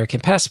have an American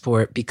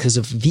passport, because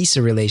of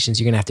visa relations,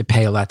 you're going to have to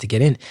pay a lot to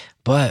get in.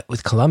 But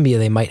with Colombia,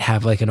 they might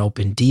have like an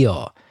open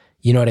deal.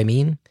 You know what I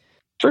mean?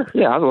 Sure.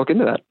 Yeah, I'll look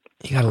into that.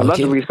 I'd love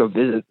to at least go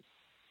visit.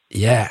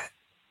 Yeah,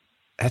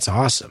 that's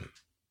awesome.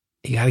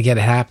 You got to get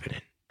it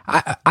happening.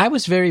 I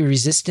was very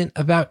resistant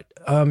about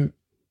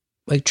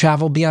like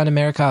travel beyond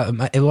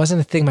America. It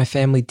wasn't a thing my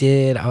family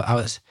did. I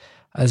was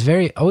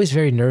always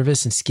very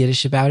nervous and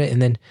skittish about it.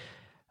 And then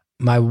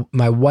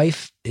my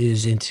wife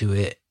is into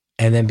it.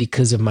 And then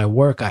because of my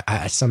work,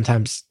 I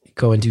sometimes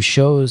go and do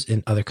shows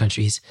in other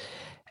countries.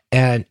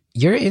 And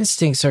your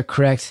instincts are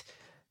correct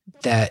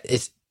that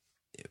it's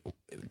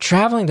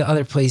traveling to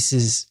other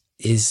places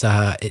is,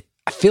 I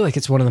feel like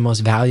it's one of the most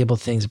valuable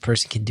things a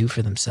person can do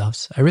for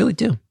themselves. I really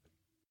do.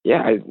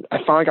 Yeah,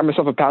 I finally got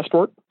myself a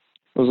passport.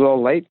 It was a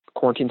little late.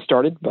 Quarantine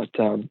started, but...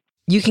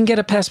 You can get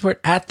a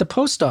passport at the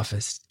post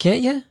office,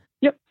 can't you?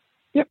 Yep.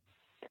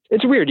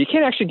 It's weird. You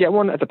can't actually get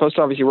one at the post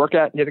office you work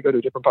at. You have to go to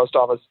a different post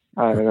office.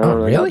 I don't know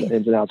really? the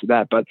ins and outs of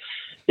that, but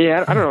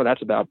yeah, I don't know what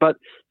that's about. But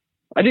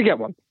I did get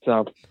one,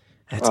 so...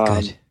 That's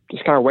good.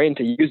 Just kind of waiting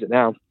to use it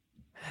now.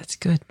 That's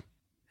good.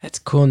 That's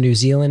cool. New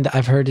Zealand,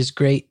 I've heard is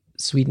great.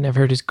 Sweden, I've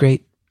heard is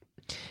great.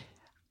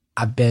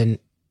 I'm going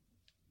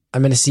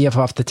to see if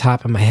off the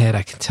top of my head,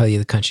 I can tell you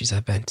the countries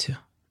I've been to.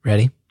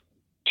 Ready?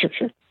 Sure.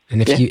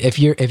 And if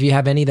you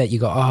have any that you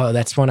go, oh,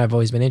 that's one I've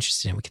always been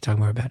interested in, we can talk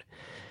more about it.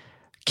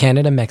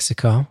 Canada,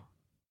 Mexico,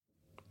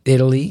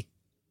 Italy,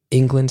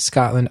 England,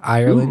 Scotland,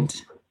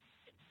 Ireland.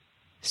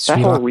 That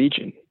whole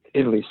region.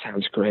 Italy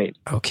sounds great.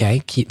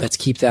 Okay, let's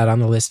keep that on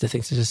the list of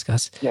things to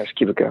discuss. Yeah, just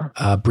keep it going.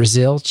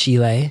 Brazil,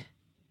 Chile,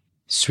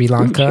 Sri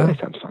Lanka. Chile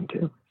sounds fun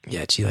too.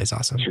 Yeah, Chile's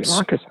awesome. Sri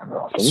Lanka sounds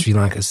awesome. Sri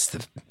Lanka's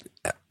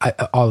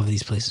all of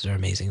these places are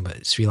amazing,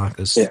 but Sri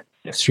Lanka's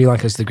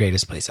the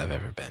greatest place I've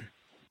ever been.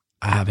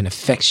 I have an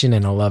affection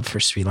and a love for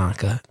Sri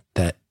Lanka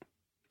that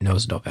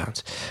knows no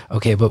bounds.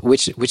 Okay, but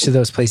which of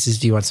those places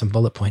do you want some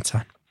bullet points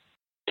on?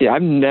 Yeah,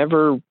 I've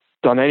never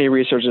done any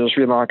research in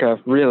Sri Lanka,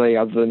 really,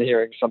 other than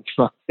hearing something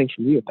from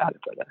you about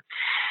it. But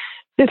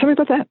yeah, tell me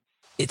about that.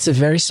 It's a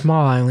very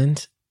small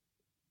island.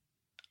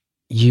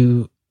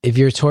 If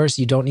you're a tourist,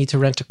 you don't need to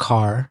rent a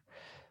car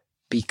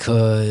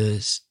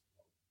because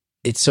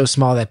it's so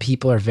small that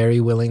people are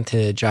very willing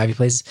to drive you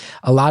places.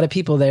 A lot of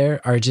people there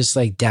are just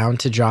like down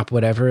to drop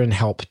whatever and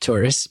help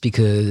tourists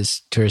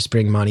because tourists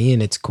bring money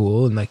and it's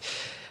cool. And like,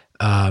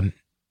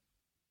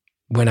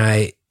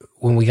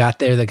 when we got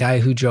there, the guy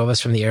who drove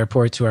us from the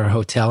airport to our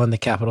hotel in the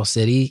capital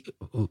city,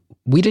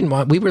 we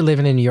were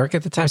living in New York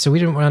at the time, so we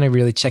didn't want to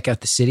really check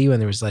out the city when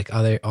there was like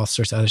all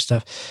sorts of other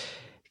stuff.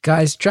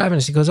 Guy's driving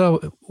us. He goes,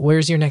 "Oh,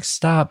 where's your next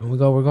stop?" And we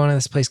go, "We're going to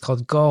this place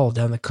called Gull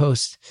down the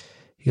coast."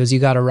 He goes, "You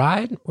got a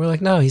ride?" We're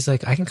like, "No." He's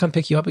like, "I can come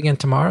pick you up again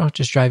tomorrow.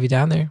 Just drive you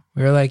down there."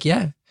 We were like,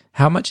 "Yeah."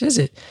 How much is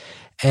it?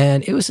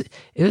 And it was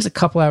a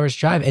couple hours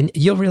drive, and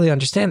you'll really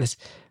understand this.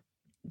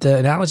 The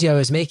analogy I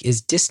always make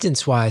is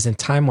distance-wise and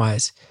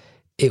time-wise.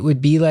 It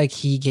would be like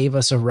he gave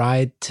us a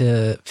ride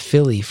to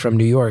Philly from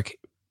New York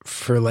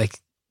for like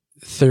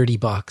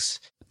 $30.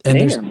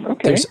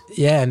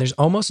 And there's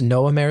almost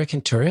no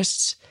American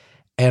tourists.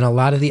 And a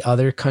lot of the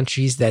other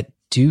countries that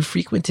do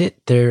frequent it,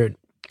 they're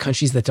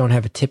countries that don't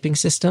have a tipping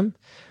system.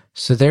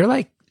 So they're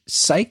like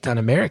psyched on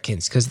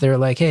Americans because they're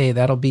like, hey,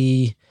 that'll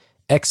be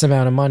X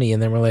amount of money.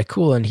 And then we're like,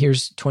 cool. And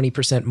here's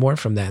 20% more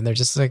from that. And they're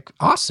just like,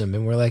 awesome.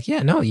 And we're like,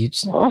 yeah, no,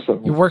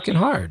 awesome. You're working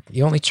hard.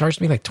 You only charged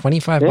me like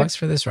 $25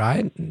 for this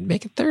ride.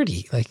 Make it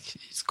 30. Like,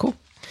 it's cool.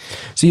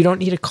 So you don't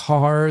need a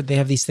car. They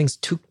have these things,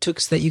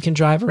 tuk-tuks that you can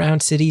drive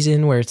around cities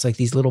in where it's like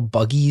these little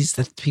buggies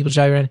that people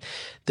drive around.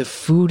 The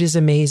food is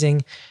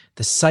amazing.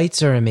 The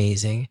sights are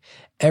amazing.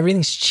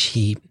 Everything's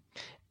cheap.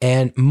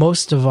 And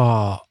most of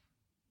all,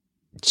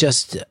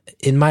 just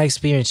in my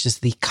experience,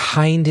 just the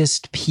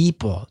kindest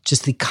people,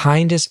 just the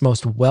kindest,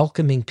 most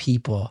welcoming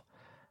people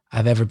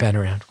I've ever been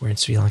around. We're in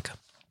Sri Lanka.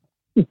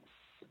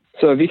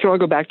 So if you can only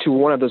go back to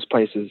one of those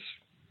places,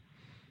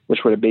 which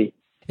would it be?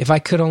 If I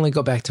could only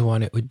go back to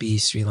one, it would be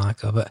Sri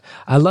Lanka. But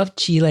I love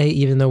Chile,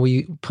 even though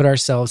we put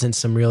ourselves in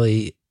some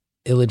really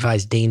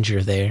ill-advised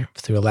danger there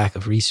through a lack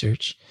of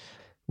research.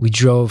 We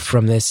drove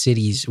from the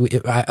cities.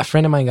 A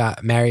friend of mine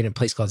got married in a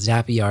place called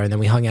Zapiar, and then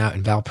we hung out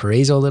in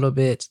Valparaiso a little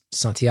bit,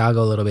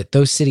 Santiago a little bit.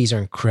 Those cities are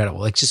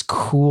incredible, like just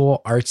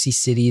cool, artsy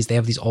cities. They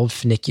have these old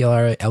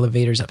funicular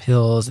elevators up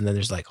hills, and then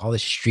there's like all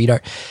this street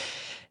art.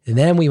 And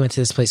then we went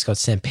to this place called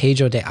San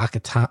Pedro de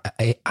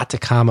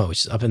Atacama,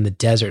 which is up in the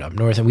desert up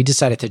north. And we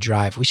decided to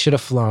drive. We should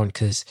have flown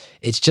because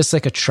it's just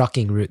like a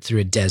trucking route through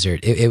a desert.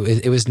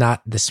 It was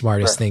not the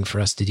smartest thing for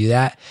us to do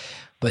that.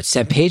 But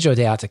San Pedro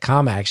de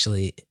Atacama,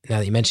 actually, now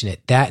that you mention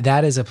it,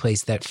 that is a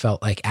place that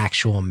felt like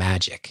actual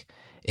magic.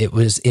 It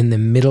was in the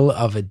middle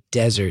of a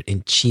desert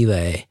in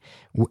Chile,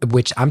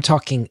 which I'm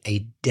talking a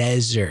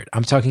desert.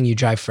 I'm talking you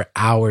drive for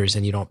hours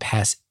and you don't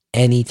pass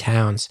any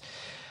towns.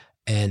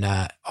 And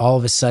all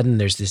of a sudden,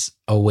 there's this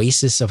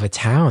oasis of a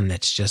town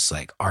that's just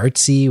like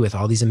artsy with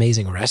all these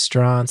amazing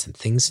restaurants and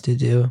things to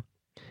do.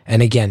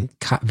 And again,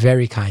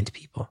 very kind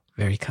people,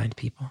 very kind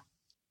people.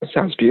 That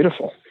sounds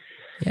beautiful.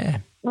 Yeah.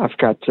 I've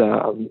got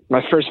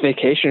my first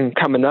vacation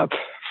coming up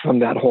from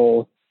that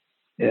whole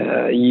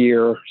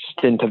year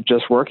stint of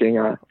just working.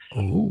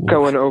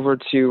 Going over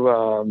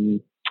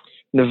to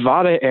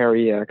Nevada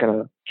area,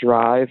 gonna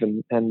drive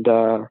and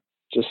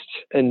just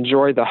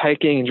enjoy the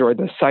hiking, enjoy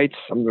the sights.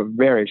 I'm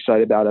very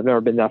excited about it. I've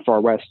never been that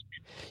far west.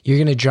 You're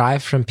gonna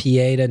drive from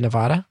PA to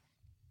Nevada?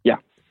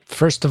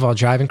 First of all,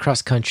 driving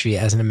cross country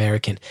as an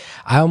American,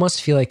 I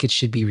almost feel like it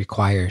should be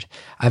required.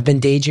 I've been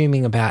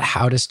daydreaming about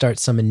how to start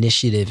some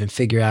initiative and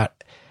figure out,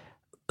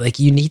 like,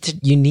 you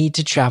need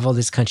to travel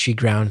this country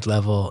ground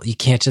level. You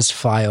can't just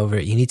fly over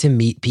it. You need to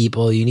meet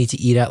people. You need to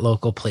eat at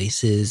local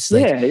places.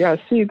 Like, yeah, you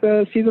gotta see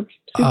the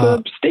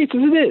states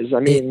as it is. I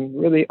mean,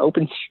 really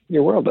opens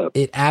your world up.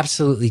 It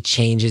absolutely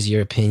changes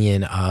your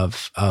opinion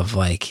of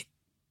like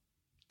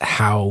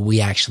how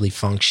we actually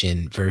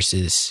function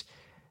versus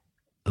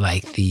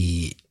like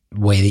the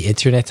way the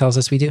internet tells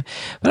us we do.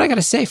 But I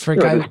gotta say, for a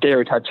guy, the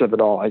stereotypes of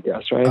it all, I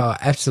guess, right? Oh,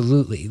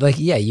 absolutely. Like,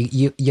 yeah,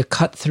 you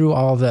cut through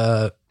all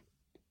the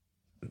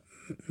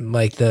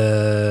like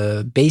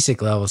the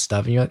basic level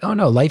stuff, and you're like, oh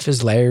no, life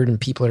is layered, and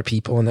people are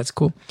people, and that's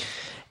cool.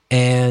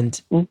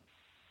 And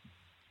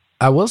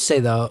I will say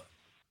though,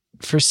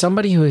 for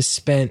somebody who has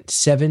spent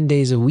 7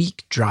 days a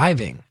week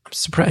driving,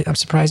 I'm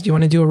surprised you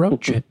want to do a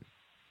road trip.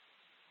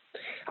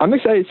 I'm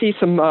excited to see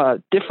some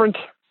different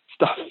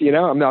stuff, you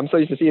know. I'm so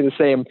used to seeing the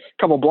same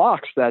couple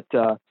blocks that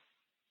get a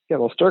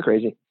little stir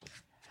crazy.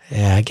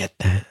 Yeah, I get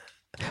that.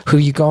 Who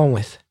you going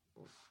with?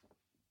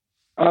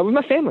 With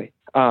my family.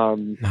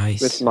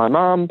 Nice. With my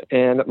mom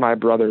and my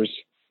brothers.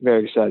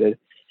 Very excited.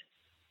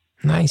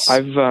 Nice.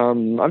 I've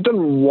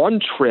done one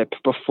trip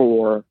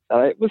before.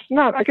 It was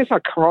not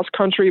cross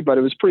country, but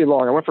it was pretty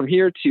long. I went from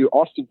here to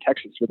Austin,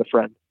 Texas, with a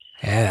friend.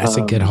 Yeah, that's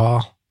a good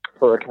haul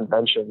for a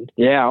convention.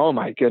 Yeah. Oh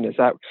my goodness.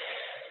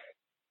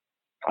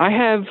 I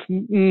have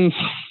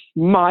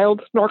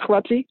mild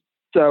narcolepsy,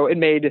 so it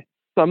made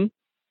some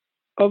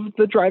of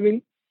the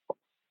driving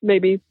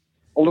maybe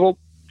a little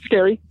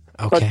scary.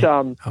 Okay.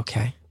 But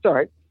okay. It's all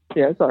right.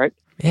 Yeah, it's all right.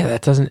 Yeah,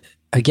 that doesn't.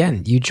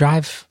 Again, you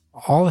drive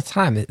all the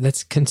time.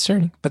 That's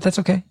concerning, but that's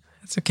okay.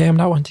 That's okay. I'm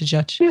not one to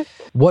judge. Yeah.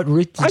 What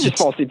route did I just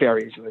fall asleep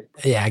very easily.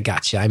 Yeah, I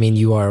gotcha. I mean,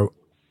 you are.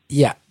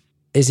 Yeah.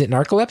 Is it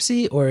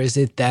narcolepsy, or is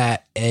it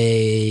that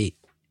an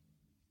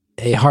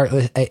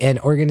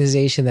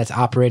organization that's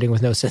operating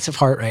with no sense of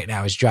heart right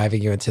now is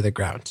driving you into the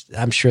ground?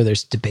 I'm sure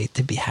there's debate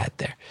to be had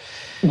there.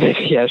 Yeah,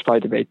 there's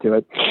probably debate to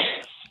it.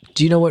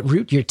 Do you know what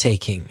route you're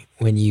taking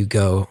when you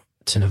go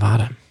to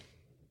Nevada?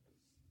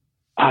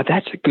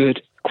 That's a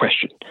good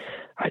question.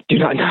 I do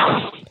not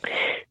know.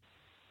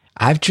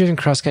 I've driven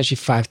cross country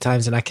 5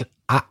 times, and I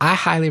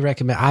highly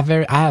recommend. I have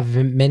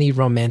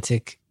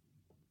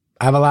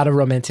a lot of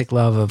romantic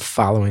love of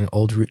following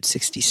old Route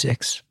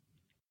 66.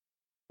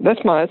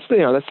 That's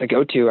the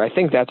go-to. I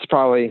think that's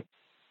probably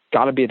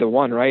got to be the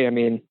one, right? I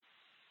mean,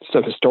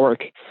 so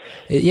historic.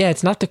 Yeah,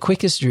 it's not the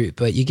quickest route,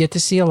 but you get to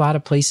see a lot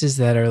of places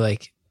that are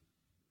like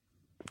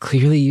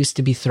clearly used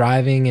to be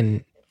thriving,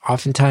 and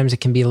oftentimes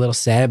it can be a little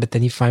sad, but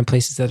then you find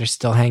places that are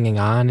still hanging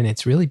on, and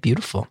it's really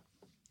beautiful.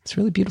 It's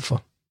really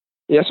beautiful.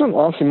 Yeah, that's what I'm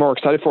honestly more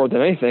excited for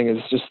than anything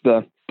is just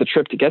the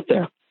trip to get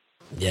there.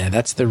 Yeah,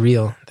 that's the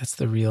real,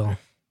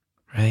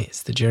 right?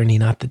 It's the journey,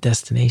 not the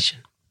destination.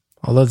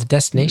 Although the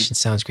destination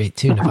sounds great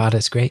too. Nevada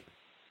is great.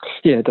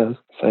 Yeah, it does.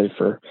 Excited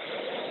for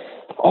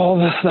all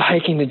the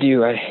hiking to do.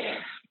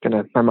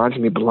 My mind's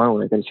gonna be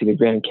blown. I'm gonna see the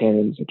Grand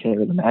Canyons. I can't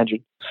even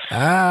imagine.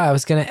 I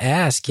was gonna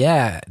ask.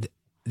 Yeah,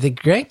 the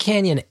Grand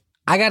Canyon,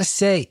 I gotta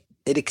say,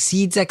 it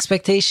exceeds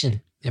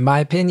expectation, in my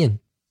opinion.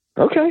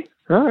 Okay,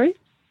 all right.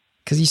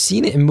 Because you've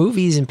seen it in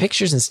movies and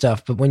pictures and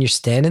stuff, but when you're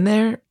standing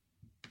there,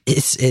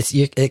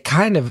 it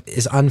kind of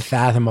is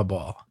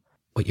unfathomable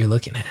what you're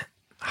looking at.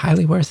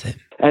 Highly worth it.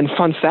 And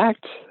fun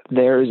fact,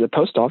 there is a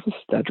post office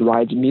that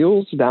rides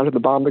mules down to the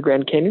bottom of the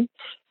Grand Canyon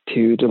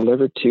to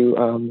deliver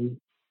to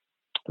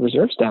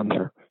reserves down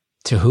there.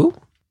 To who?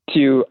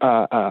 To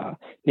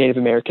Native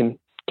American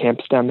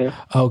camps down there.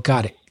 Oh,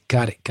 got it.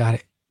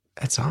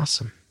 That's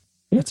awesome.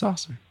 That's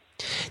awesome.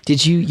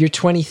 You're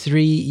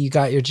 23, you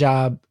got your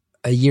job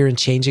a year and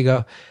change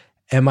ago.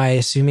 Am I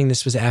assuming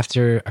this was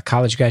after a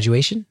college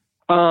graduation?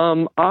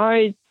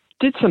 I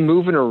did some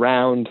moving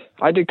around.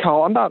 I did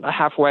college. I'm about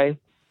halfway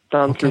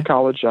done through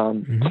college.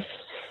 Then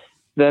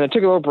I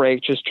took a little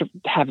break, just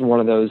having one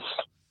of those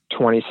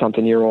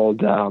 20-something-year-old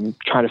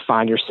trying to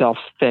find yourself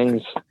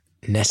things.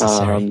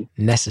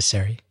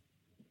 Necessary.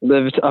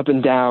 Lived up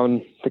and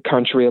down the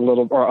country a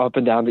little, or up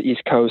and down the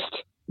East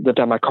Coast. Lived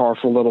out of my car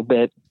for a little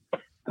bit.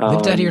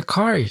 Lived out of your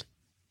car.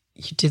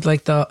 You did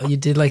like the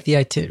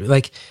itinerary,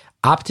 like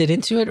opted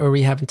into it, or were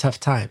you having tough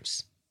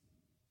times?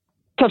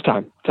 Tough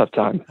time. But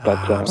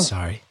I'm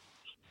sorry.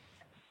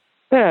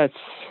 Yeah,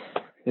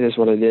 it is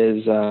what it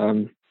is.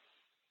 And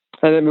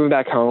then moving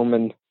back home,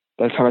 and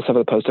then I found myself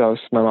at the post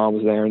office. My mom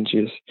was there, and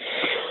she just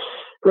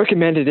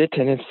recommended it,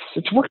 and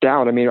it's worked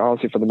out. I mean,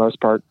 honestly, for the most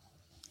part.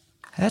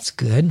 That's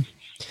good.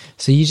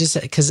 So you just,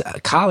 because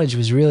college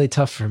was really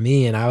tough for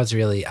me, and I was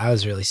really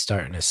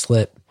starting to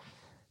slip.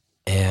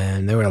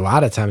 And there were a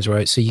lot of times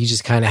where, so you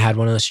just kind of had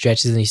one of those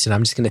stretches, and you said,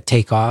 I'm just going to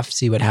take off,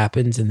 see what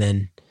happens, and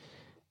then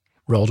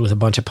rolled with a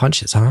bunch of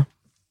punches, huh?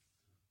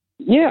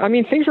 Yeah, I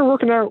mean, things were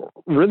working out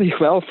really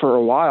well for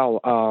a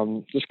while.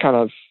 Just kind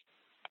of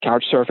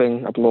couch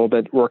surfing up a little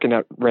bit, working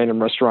at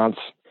random restaurants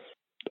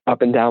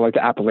up and down like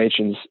the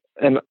Appalachians.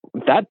 And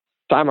that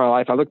time of my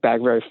life, it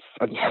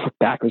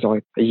was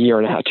only a year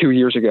and a half, 2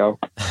 years ago.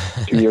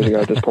 2 years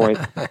ago at this point.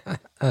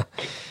 But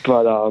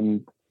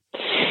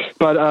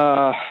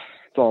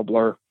it's all a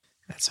blur.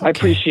 That's okay. I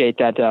appreciate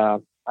that.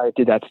 I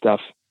did that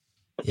stuff.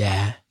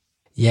 Yeah.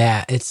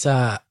 Yeah. It's,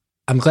 I'm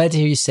glad to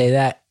hear you say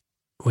that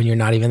when you're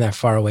not even that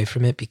far away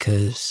from it,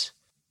 because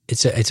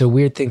it's a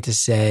weird thing to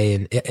say,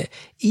 and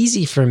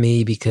easy for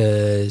me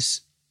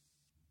because,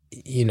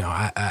 you know,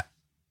 I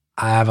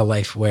have a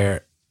life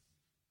where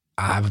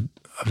I have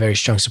a very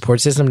strong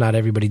support system. Not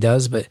everybody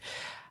does, but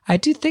I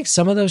do think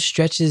some of those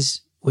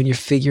stretches when you're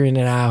figuring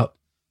it out,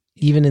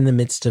 even in the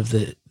midst of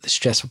the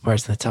stressful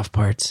parts and the tough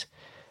parts,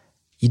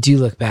 you do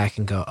look back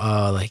and go,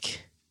 oh,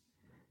 like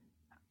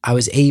I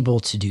was able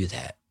to do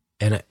that.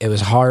 And it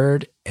was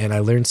hard and I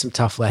learned some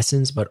tough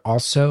lessons, but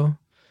also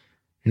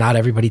not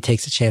everybody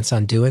takes a chance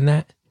on doing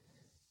that.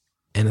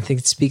 And I think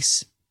it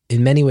speaks,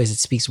 in many ways, it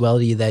speaks well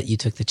to you that you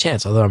took the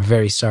chance. Although I'm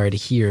very sorry to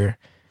hear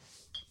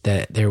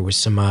that there was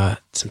some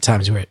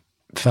times where it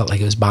felt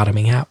like it was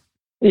bottoming out.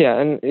 Yeah.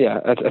 And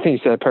I think you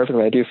said it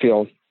perfectly. I do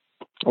feel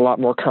a lot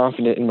more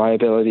confident in my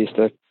abilities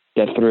to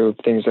get through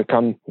things that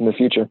come in the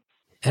future.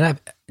 And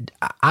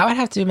I would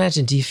have to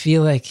imagine, do you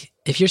feel like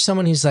if you're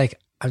someone who's like,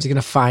 I'm just going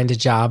to find a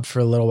job for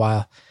a little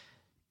while,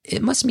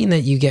 it must mean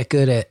that you get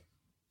good at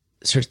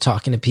sort of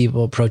talking to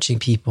people, approaching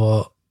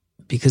people,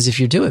 because if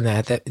you're doing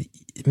that,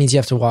 it means you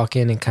have to walk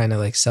in and kind of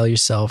like sell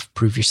yourself,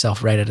 prove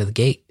yourself right out of the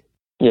gate.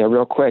 Yeah,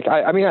 real quick.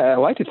 I mean, I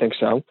like to think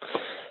so.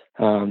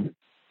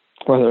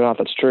 Whether or not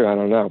that's true, I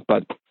don't know.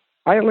 But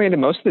I landed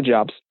most of the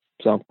jobs.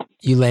 So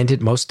you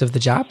landed most of the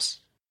jobs?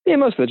 Yeah,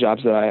 most of the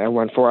jobs that I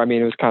went for. I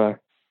mean, it was kind of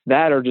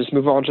that, or just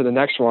move on to the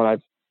next one. I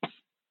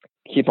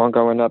keep on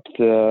going up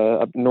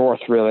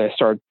north. Really, I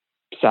started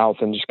south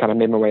and just kind of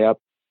made my way up.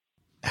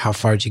 How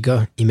far did you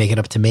go? You make it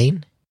up to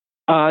Maine?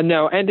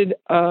 No, ended.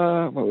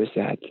 What was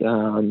that?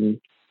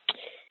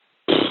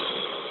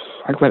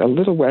 I went a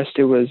little west.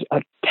 It was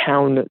a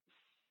town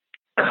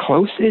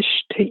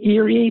close-ish to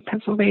Erie,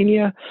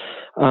 Pennsylvania.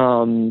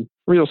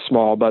 Real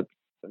small, but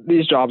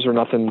these jobs were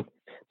nothing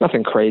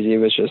crazy. It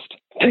was just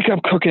pick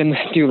up cooking,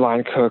 do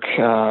line cook,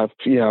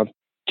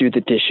 do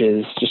the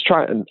dishes, just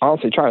try to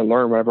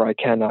learn whatever I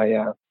can.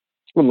 I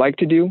would like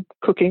to do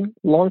cooking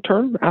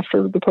long-term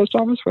after the post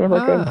office, whenever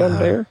I get done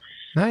there.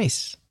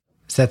 Nice.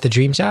 Is that the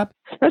dream job?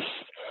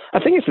 I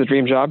think it's the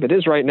dream job. It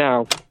is right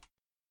now.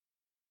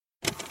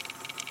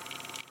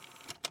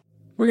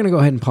 We're going to go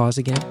ahead and pause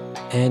again.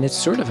 And it's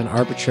sort of an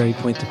arbitrary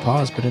point to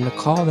pause, but in a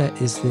call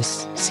that is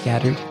this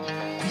scattered,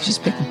 you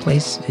just pick a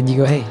place and you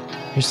go, hey,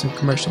 here's some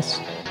commercials.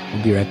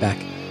 We'll be right back.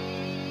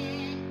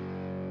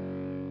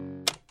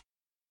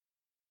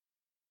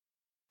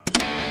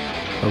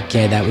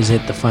 Okay, that was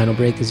it. The final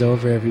break is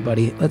over,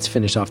 everybody. Let's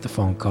finish off the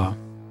phone call.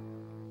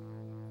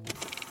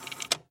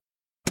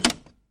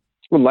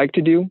 Would like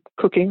to do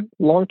cooking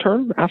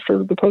long-term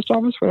after the post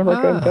office, whenever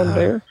I get done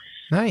there.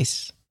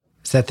 Nice.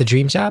 Is that the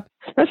dream job?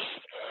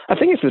 I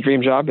think it's the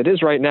dream job. It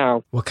is right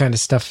now. What kind of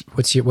stuff?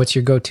 What's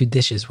your go-to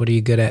dishes? What are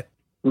you good at?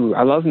 Ooh,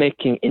 I love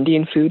making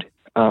Indian food.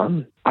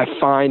 I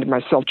find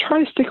myself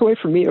trying to stick away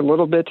from meat a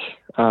little bit.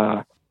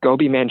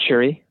 Gobi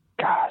Manchuri.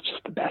 God,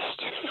 just the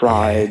best.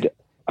 Fried.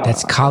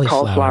 That's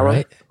cauliflower,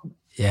 right?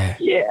 Yeah.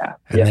 Yeah.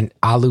 And then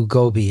aloo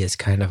gobi is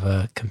kind of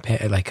a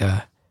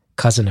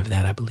cousin of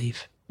that, I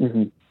believe.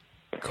 Mm-hmm.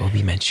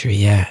 Gobi Manchuri,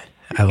 yeah.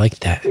 I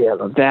like that. Yeah, I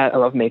love that. I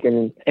love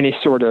making any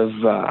sort of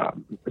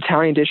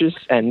Italian dishes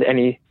and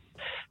any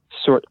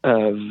sort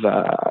of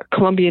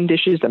Colombian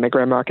dishes that my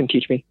grandma can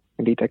teach me.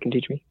 Invita can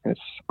teach me. It's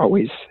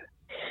always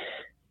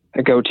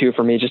a go-to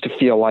for me, just to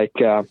feel like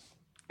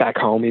back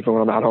home, even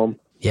when I'm not home.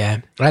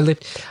 Yeah, I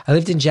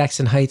lived in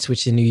Jackson Heights,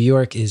 which in New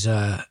York is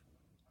a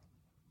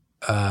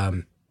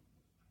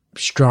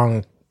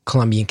strong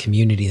Colombian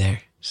community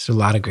there. So a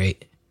lot of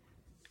great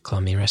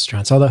Colombian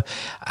restaurants. Although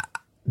I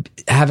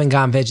haven't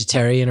gone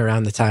vegetarian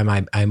around the time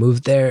I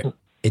moved there,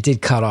 it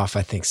did cut off,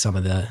 I think, some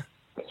of the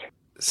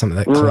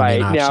Colombian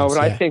right options. Now, when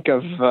I think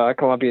of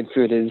Colombian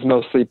food, is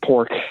mostly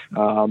pork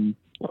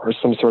or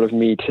some sort of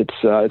meat.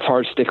 It's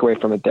hard to stick away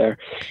from it there.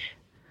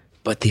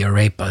 But the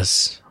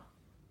arepas.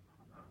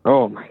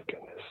 Oh my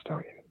goodness!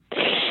 Don't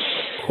even.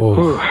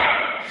 Oh.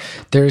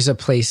 There's a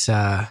place.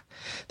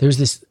 There's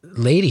this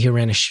lady who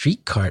ran a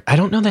street cart. I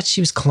don't know that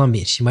she was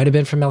Colombian. She might have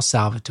been from El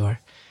Salvador,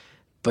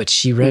 but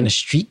she ran a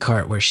street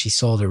cart where she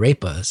sold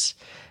arepas.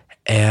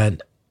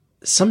 And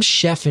some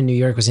chef in New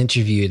York was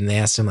interviewed, and they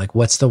asked him, like,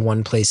 what's the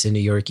one place in New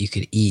York you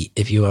could eat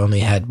if you only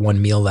had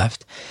one meal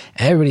left?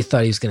 And everybody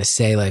thought he was going to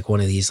say, like, one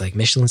of these, like,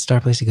 Michelin star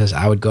places. He goes,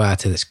 I would go out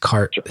to this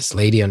cart, this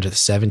lady under the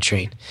 7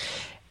 train.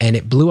 And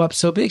it blew up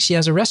so big, she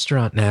has a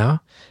restaurant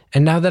now.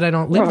 And now that I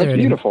don't live there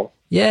anymore. Beautiful.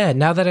 Yeah,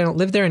 now that I don't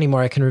live there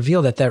anymore, I can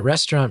reveal that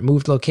restaurant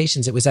moved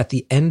locations. It was at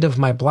the end of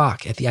my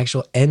block, at the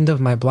actual end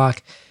of my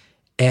block.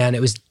 And it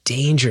was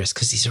dangerous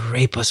because these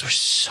arepas were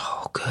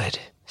so good.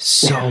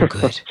 So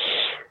good.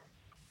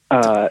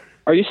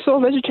 Are you still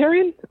a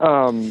vegetarian?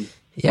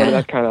 Yeah.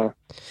 That kind of.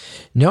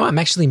 No, I'm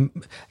actually,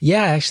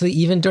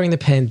 even during the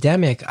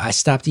pandemic, I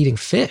stopped eating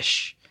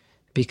fish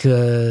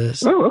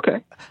because Oh,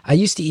 okay. I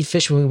used to eat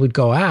fish when we would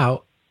go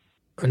out.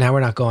 Now we're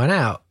not going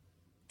out.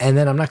 And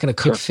then I'm not going to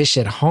cook Sure. fish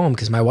at home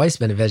because my wife's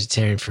been a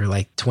vegetarian for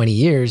like 20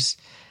 years.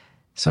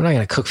 So I'm not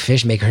going to cook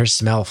fish, make her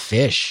smell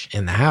fish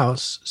in the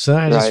house. So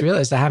then I just Right.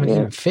 realized I haven't Yeah.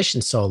 eaten fish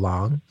in so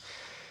long.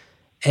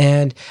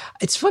 And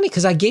it's funny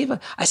because I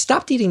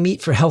stopped eating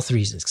meat for health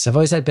reasons because I've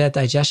always had bad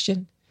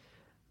digestion.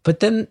 But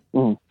then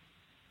Mm.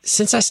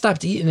 since I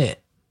stopped eating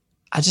it,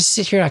 I just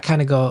sit here, I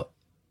kind of go,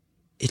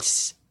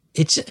 it's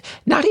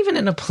not even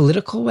in a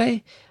political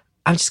way.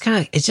 I'm just kind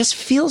of, it just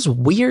feels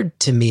weird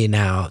to me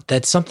now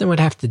that something would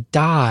have to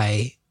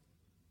die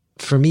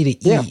for me to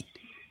Yeah. eat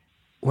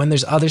when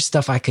there's other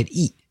stuff I could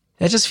eat.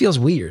 That just feels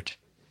weird.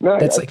 No,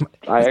 That's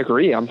I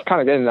agree. I'm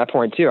kind of getting to that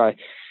point too.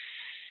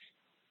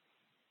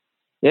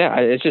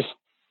 It just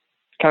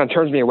kind of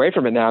turns me away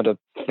from it now to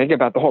think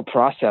about the whole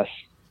process.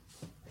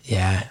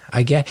 Yeah,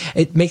 I get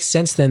it. Makes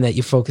sense then that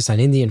you focus on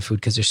Indian food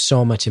because there's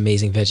so much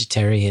amazing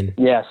vegetarian.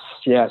 Yes.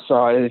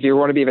 So if you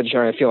want to be a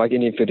vegetarian, I feel like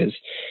Indian food is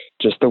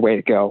just the way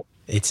to go.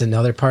 It's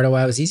another part of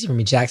why it was easy for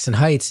me. Jackson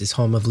Heights is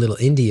home of Little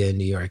India in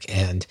New York,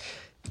 and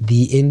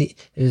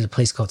there's a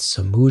place called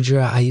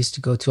Samudra I used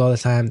to go to all the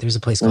time. There's a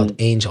place called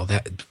Angel.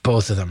 That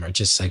both of them are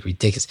just like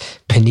ridiculous.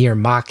 Paneer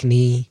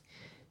Makhni,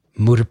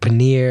 Mutter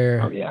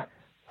Paneer. Oh yeah.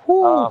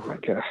 Oh my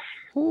god,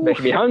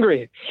 making me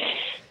hungry.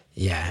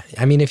 Yeah,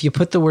 I mean, if you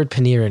put the word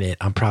paneer in it,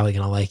 I'm probably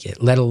gonna like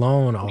it. Let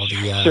alone all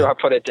the Sure, I'll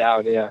put it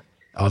down. Yeah.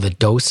 all the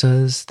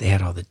dosas. They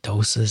had all the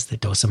dosas, the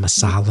dosa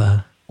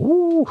masala.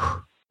 Ooh.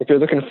 If you're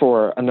looking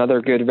for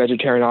another good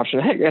vegetarian option,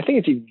 heck, I think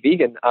it's even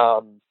vegan.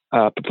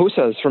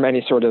 Pupusas from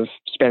any sort of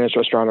Spanish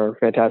restaurant are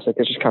fantastic.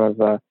 It's just kind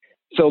of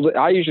filled.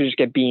 I usually just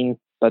get bean,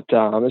 but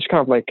it's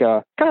kind of like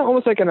kind of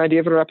almost like an idea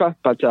of arepa,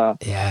 but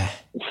Yeah,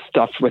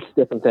 stuffed with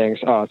different things.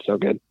 Oh, it's so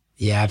good.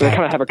 yeah. They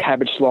kind of have a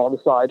cabbage slaw on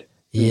the side.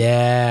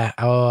 Yeah.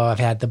 Oh, I've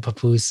had the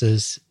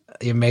pupusas.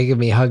 You're making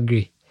me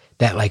hungry.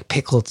 That like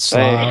pickled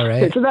slaw,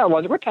 right? So that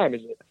was, what time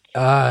is it?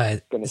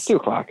 Goodness, 2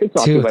 o'clock. It's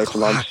not too late for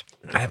lunch.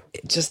 I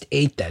just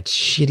ate that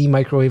shitty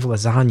microwave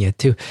lasagna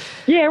too.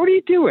 Yeah, what are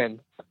you doing?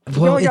 You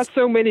Well, only got it's-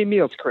 so many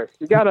meals, Chris.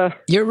 You gotta.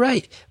 You're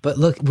right. But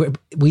look,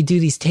 we do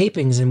these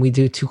tapings and we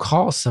do 2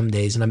 calls some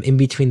days. And I'm in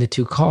between the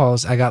 2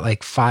 calls. I got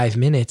like 5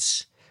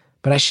 minutes.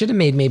 But I should have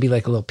made maybe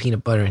like a little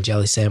peanut butter and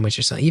jelly sandwich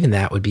or something. Even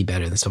that would be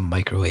better than some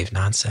microwave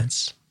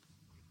nonsense.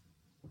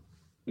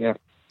 Yeah.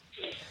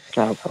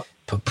 Oh,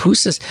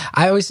 Pupusas.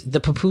 The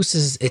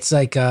pupusas, it's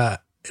like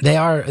they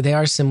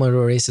are similar to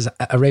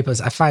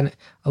arepas. I find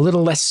a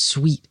little less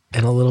sweet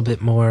and a little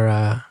bit more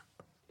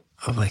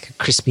of like a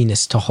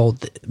crispiness to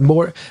hold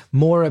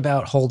more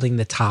about holding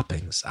the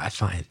toppings, I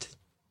find.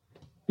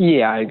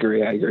 yeah, I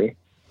agree.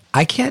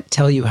 I can't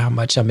tell you how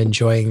much I'm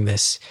enjoying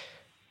this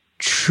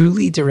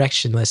truly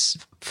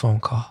directionless phone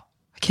call.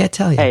 I can't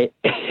tell you. Hey,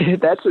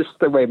 that's just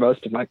the way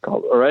most of my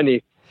calls or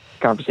any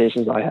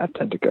conversations I have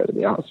tend to go, to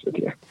be honest with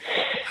you.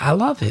 I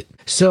love it.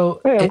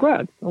 So Hey,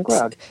 I'm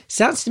glad.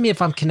 Sounds to me,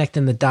 if I'm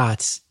connecting the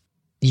dots,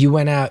 you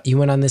went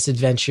on this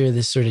adventure,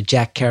 this sort of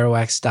Jack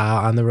Kerouac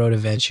style on the road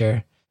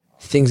adventure.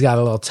 Things got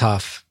a little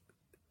tough.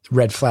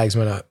 Red flags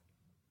went up.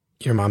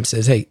 Your mom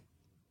says, "Hey,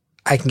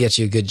 I can get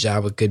you a good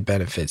job with good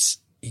benefits.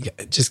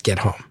 Just get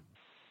home."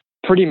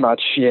 Pretty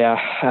much,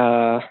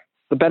 yeah.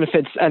 The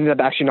benefits ended up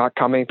actually not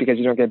coming because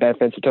you don't get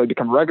benefits until you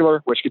become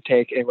regular, which could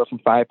take anywhere from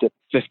 5 to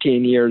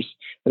 15 years.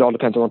 It all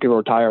depends on when people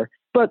retire.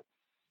 But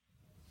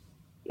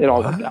it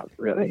all worked out,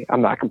 really.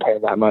 I'm not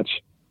complaining that much.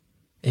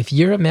 If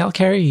you're a mail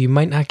carrier, you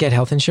might not get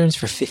health insurance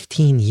for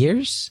 15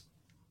 years.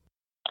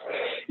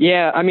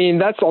 Yeah, I mean,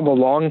 that's on the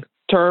long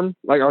term,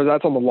 or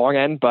that's on the long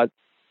end. But,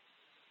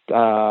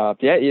 yeah,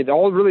 it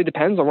all really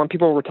depends on when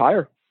people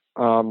retire.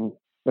 And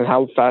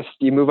how fast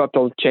you move up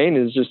the chain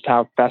is just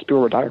how fast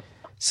people retire.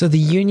 So the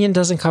union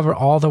doesn't cover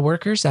all the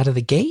workers out of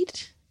the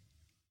gate?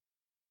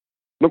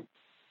 Nope.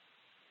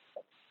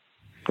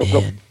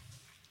 Man,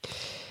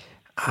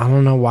 I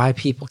don't know why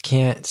people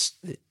can't.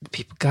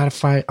 People got to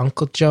find,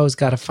 Uncle Joe's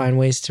got to find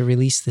ways to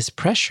release this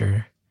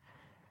pressure.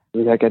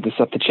 We got to get this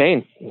up the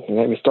chain.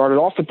 And we started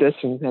off with this.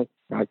 And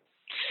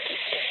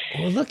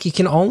Well, look, you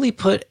can only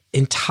put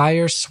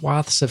entire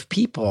swaths of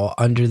people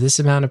under this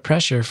amount of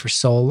pressure for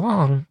so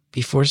long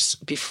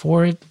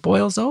before it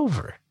boils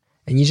over.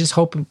 And you just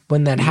hope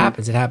when that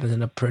happens, it happens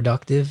in a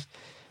productive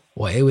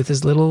way with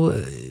as little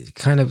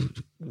kind of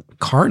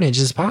carnage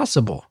as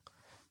possible.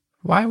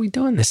 Why are we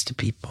doing this to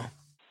people?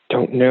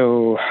 don't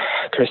know,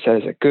 Chris. That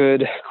is a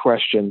good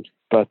question.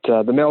 But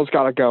the mail's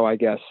got to go, I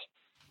guess.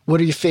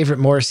 What are your favorite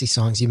Morrissey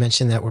songs? You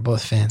mentioned that we're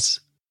both fans.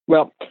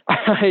 Well,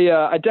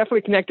 I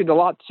definitely connected a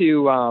lot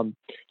to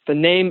the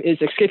name is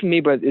escaping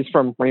me, but it's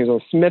from when he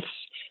was on Smiths.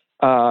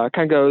 Kind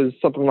of goes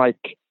something like,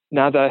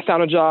 now that I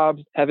found a job,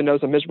 heaven knows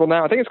I'm miserable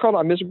now. I think it's called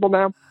I'm Miserable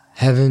Now.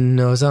 Heaven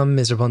knows I'm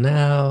miserable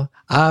now.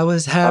 I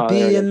was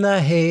happy in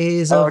the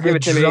haze of a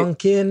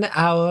drunken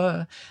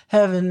hour.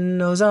 Heaven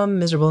knows I'm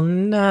miserable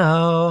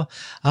now.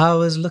 I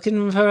was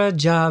looking for a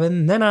job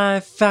and then I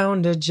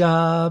found a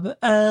job.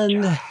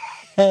 And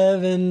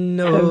heaven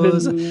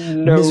knows,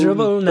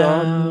 miserable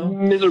now.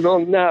 I'm miserable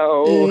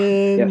now.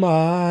 In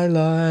my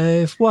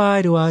life,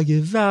 why do I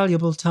give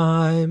valuable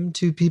time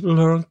to people who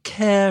don't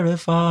care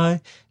if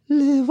I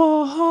live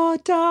or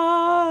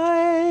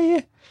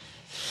die.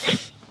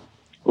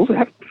 Ooh,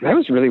 that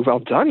was really well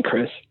done,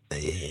 Chris.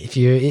 If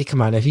you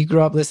come on, if you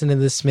grew up listening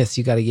to the Smiths,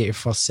 you got to get your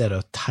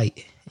falsetto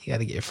tight. You got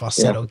to get your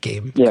falsetto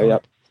game. Yeah.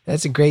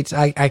 That's a great.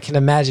 I can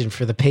imagine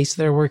for the pace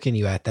they're working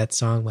you at, that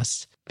song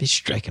must be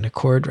striking a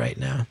chord right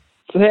now.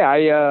 So yeah,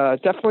 I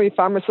definitely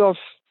found myself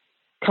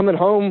coming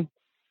home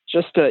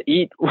just to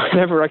eat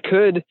whatever I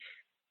could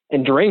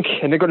and drink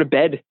and then go to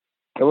bed.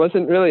 It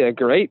wasn't really a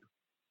great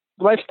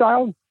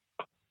lifestyle,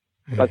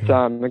 but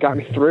it got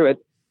me through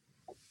it.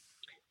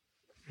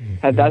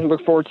 Had that to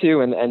look forward to,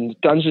 and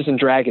Dungeons and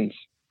Dragons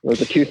were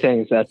the two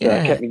things that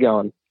kept me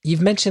going.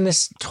 You've mentioned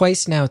this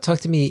twice now. Talk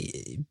to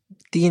me.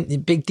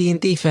 Big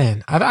D&D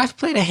fan. I've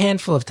played a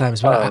handful of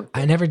times, but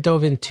I never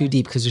dove in too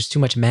deep because there's too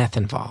much math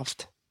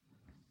involved.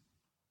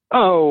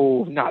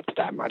 Oh, not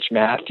that much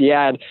math. Can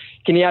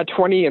you add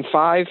 20 and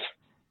 5?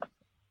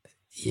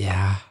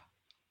 Yeah.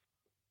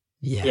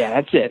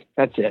 Yeah,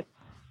 that's it.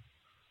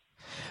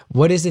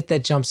 What is it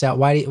that jumps out?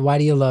 Why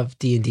do you love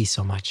D&D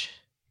so much?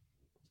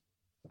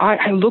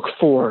 I look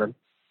for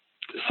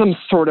some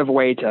sort of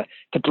way to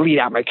bleed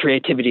out my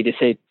creativity, to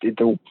say it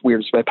the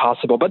weirdest way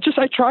possible. But just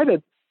I try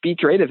to be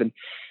creative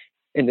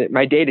in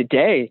my day to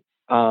day.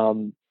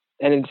 And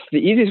it's the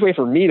easiest way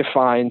for me to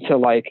find to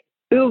like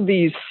build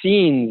these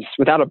scenes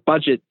without a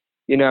budget,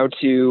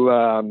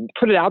 to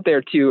put it out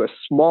there to a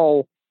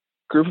small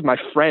group of my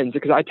friends,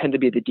 because I tend to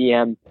be the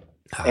DM.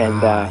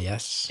 And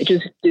yes, it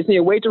just gives me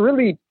a way to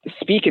really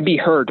speak and be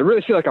heard, to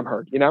really feel like I'm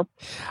heard,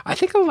 I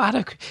think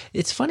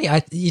it's funny.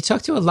 You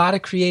talk to a lot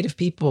of creative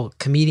people,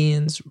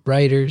 comedians,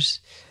 writers.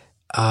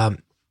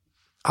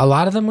 A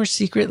lot of them were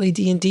secretly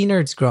D&D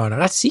nerds growing up.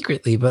 Not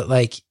secretly, but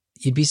like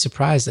you'd be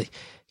surprised. Like,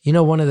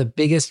 one of the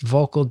biggest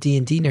vocal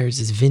D&D nerds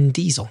is Vin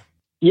Diesel.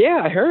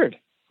 Yeah, I heard.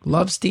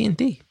 Loves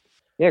D&D.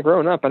 Yeah,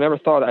 growing up, I never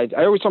thought. I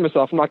always told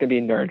myself I'm not going to be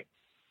a nerd.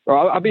 Or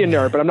I'll be a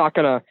nerd, but I'm not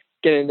going to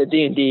get into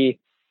D&D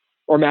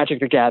or Magic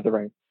the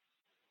Gathering,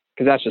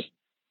 because that's just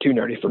too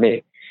nerdy for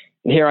me.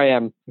 And here I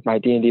am with my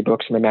D&D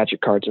books and my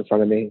Magic cards in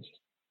front of me.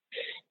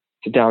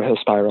 It's a downhill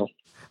spiral.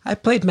 I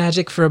played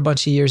Magic for a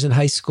bunch of years in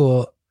high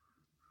school,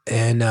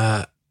 and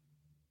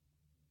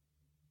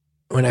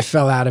when I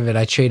fell out of it,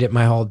 I traded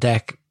my whole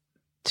deck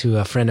to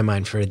a friend of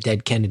mine for a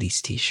Dead Kennedys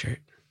t-shirt.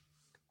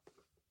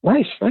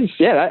 Nice.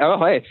 Yeah,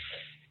 hey,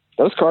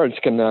 those cards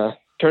can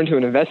turn to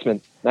an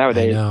investment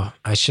nowadays. I know.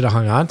 I should have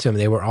hung on to them.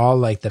 They were all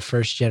like the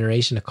first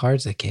generation of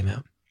cards that came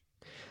out.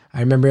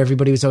 I remember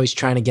everybody was always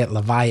trying to get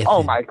Leviathan.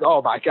 Oh my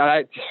God!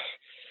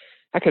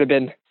 That could have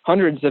been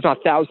hundreds, if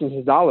not thousands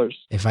of dollars.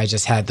 If I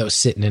just had those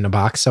sitting in a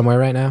box somewhere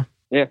right now.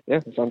 Yeah,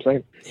 that's what I'm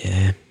saying.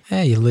 Yeah.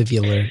 Hey, you live,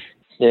 you learn.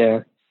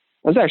 Yeah.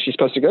 I was actually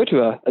supposed to go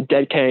to a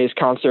Dead Kennedys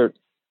concert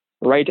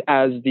right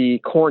as the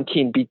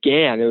quarantine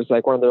began. It was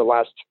like one of their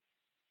last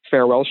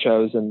farewell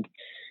shows, and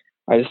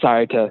I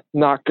decided to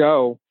not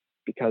go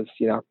because,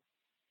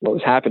 what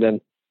was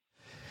happening.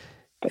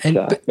 But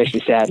it makes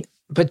me sad.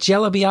 But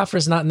Jello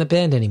Biafra's not in the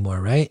band anymore,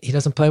 right? He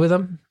doesn't play with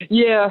them?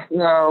 Yeah,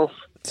 no.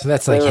 So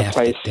that's like half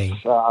the thing.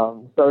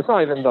 So it's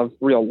not even the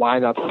real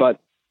lineup, but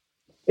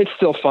it's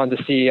still fun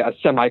to see a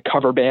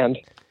semi-cover band.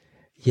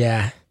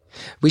 Yeah.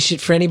 We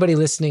should, for anybody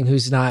listening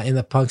who's not in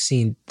the punk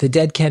scene, the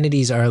Dead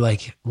Kennedys are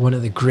like one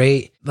of the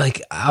great,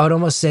 like I would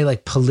almost say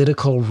like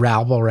political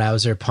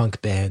rabble-rouser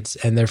punk bands.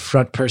 And their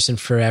front person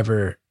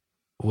forever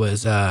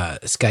was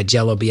this guy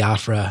Jello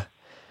Biafra,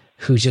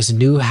 who just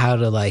knew how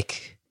to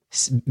like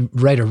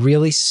write a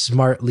really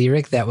smart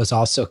lyric that was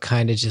also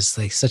kind of just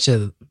like such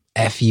a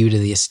F you to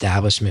the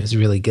establishment. It was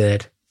really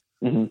good.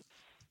 Mm-hmm.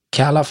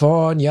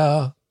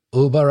 California,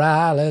 Uber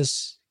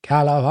Alice,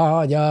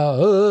 California,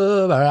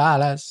 Uber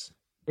Alice.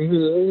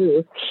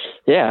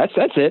 Yeah,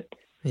 that's it.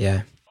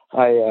 Yeah.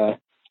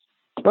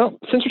 Well,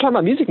 since we're talking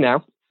about music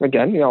now,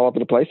 again, all over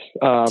the place.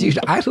 Dude,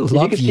 I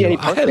love you.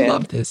 I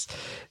love this.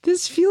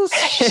 This feels...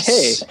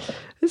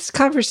 This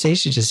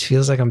conversation just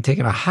feels like I'm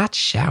taking a hot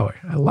shower.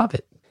 I love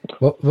it.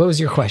 What was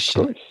your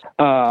question? Of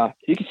course.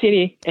 You can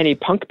see any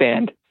punk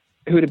band,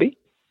 who would it be?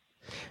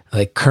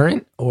 Like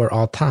current or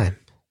all time?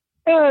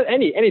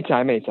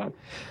 Anytime.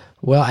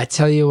 Well, I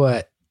tell you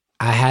what,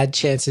 I had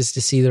chances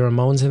to see the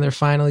Ramones in their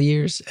final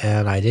years,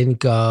 and I didn't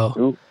go.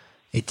 Ooh.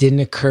 It didn't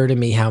occur to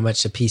me how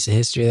much a piece of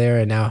history they are,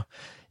 and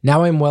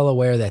now I'm well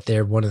aware that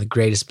they're one of the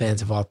greatest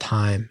bands of all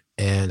time,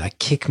 and I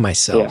kick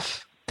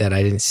myself that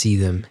I didn't see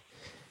them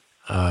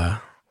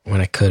when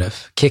I could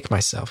have. Kick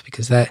myself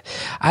because I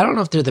don't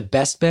know if they're the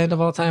best band of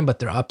all time, but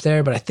they're up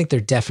there. But I think they're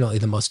definitely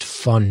the most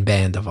fun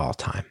band of all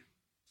time.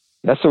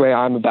 That's the way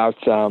I'm about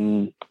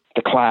the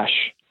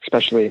Clash,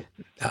 especially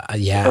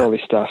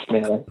early stuff,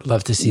 man.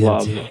 Love to see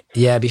them too.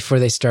 Yeah, before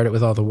they started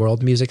with all the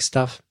world music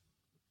stuff.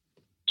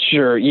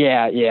 Sure,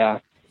 yeah.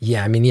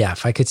 Yeah, I mean,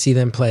 if I could see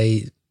them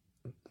play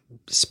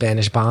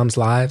Spanish Bombs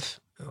live,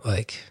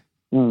 like,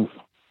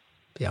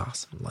 be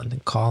awesome.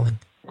 London Calling.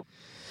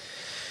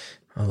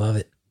 I love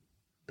it.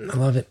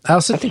 I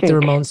also think the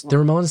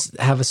Ramones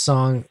have a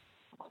song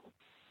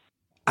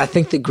I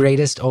think the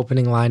greatest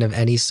opening line of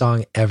any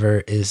song ever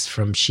is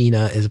from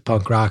Sheena, is a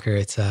punk rocker.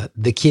 It's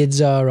the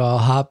kids are all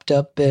hopped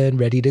up and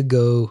ready to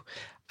go.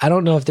 I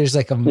don't know if there's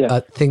like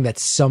a thing that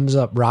sums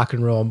up rock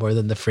and roll more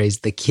than the phrase,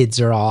 the kids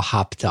are all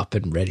hopped up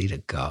and ready to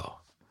go.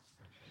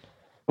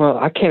 Well,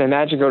 I can't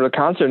imagine going to a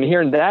concert and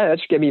hearing that. That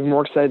should get me even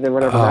more excited than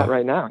whatever I'm at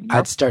right now. You know?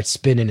 I'd start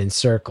spinning in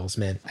circles,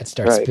 man. I'd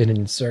start spinning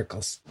in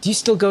circles. Do you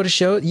still go to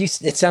shows?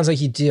 It sounds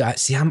like you do.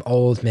 I'm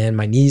old, man.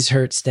 My knees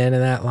hurt standing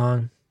that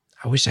long.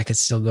 I wish I could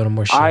still go to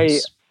more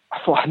shows.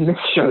 I miss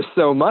shows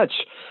so much.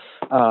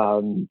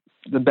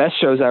 The best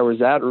shows I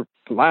was at, or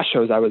the last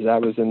shows I was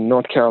at, was in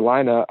North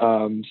Carolina,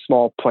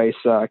 small place,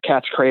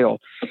 Cat's Cradle.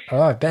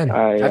 Oh, I've been.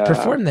 I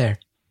performed there.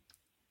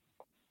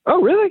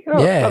 Oh, really?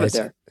 Oh, yeah, love it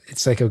there.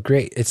 It's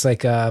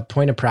like a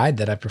point of pride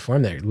that I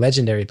performed there.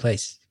 Legendary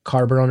place.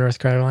 Carborough, North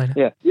Carolina.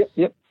 Yeah,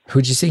 yep.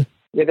 Who'd you see?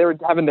 Yeah, they were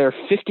having their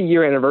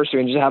 50-year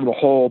anniversary and just having a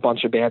whole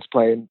bunch of bands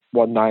playing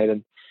one night.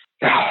 And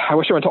I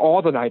wish I went to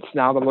all the nights.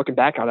 Now that I'm looking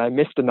back on it, I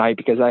missed the night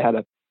because I had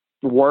to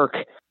work.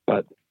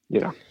 But,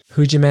 you know.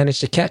 Who'd you manage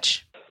to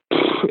catch?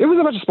 It was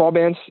a bunch of small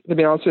bands, to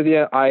be honest with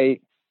you. I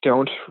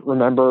don't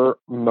remember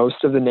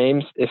most of the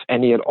names, if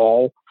any at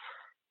all.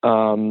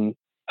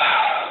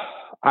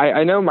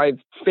 I know my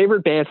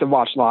favorite bands to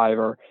watch live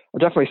are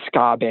definitely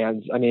ska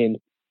bands. I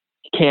mean,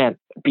 you can't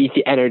beat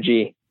the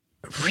energy.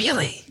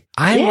 Really?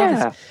 I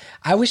love it.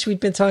 I wish we'd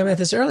been talking about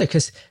this earlier,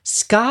 because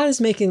ska is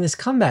making this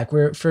comeback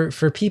where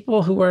for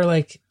people who are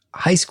like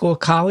high school,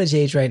 college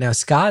age right now,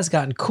 ska has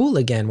gotten cool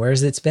again.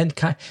 Whereas it's been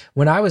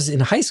when I was in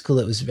high school,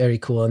 it was very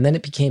cool. And then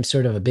it became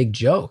sort of a big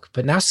joke,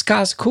 but now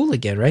ska's cool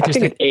again, right? I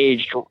think it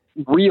aged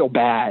real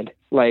bad.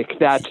 Like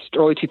that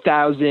early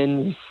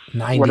 2000s,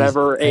 90s,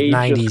 whatever age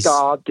 90s. Of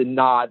ska did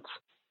not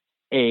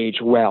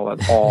age well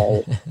at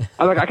all.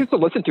 I can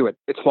still listen to it.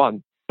 It's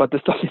fun. But the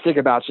stuff you think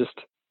about just...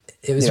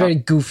 It was very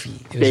goofy.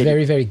 It was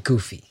very, very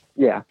goofy.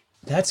 Yeah.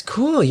 That's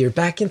cool. You're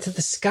back into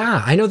the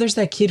ska. I know there's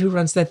that kid who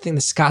runs that thing,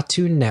 the Ska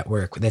Tune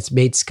Network, that's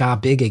made ska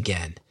big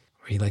again,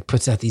 where he like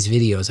puts out these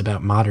videos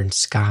about modern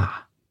ska.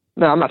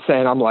 No, I'm not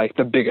saying I'm like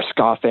the biggest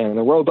ska fan in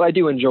the world, but I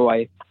do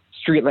enjoy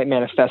Streetlight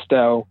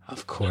Manifesto,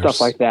 of course,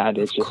 stuff like that.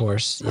 It's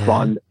just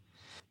fun.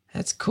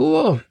 That's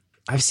cool.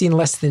 I've seen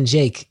Less Than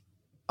Jake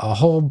a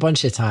whole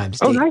bunch of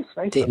times. Nice.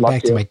 Dating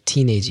back to my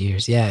teenage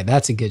years. Yeah,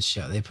 that's a good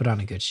show. They put on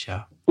a good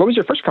show. What was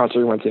your first concert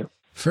you went to?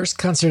 First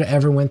concert I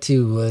ever went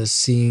to was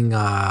seeing 3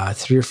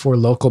 or 4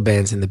 local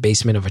bands in the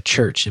basement of a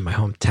church in my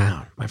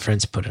hometown. My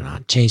friends put it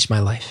on. Changed my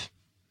life.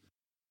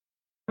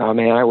 Oh,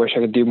 man, I wish I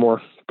could do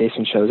more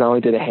basement shows. I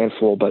only did a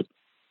handful, but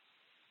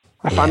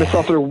I find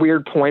myself at a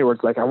weird point where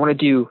it's like I want to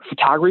do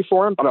photography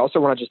for them, but I also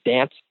want to just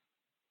dance.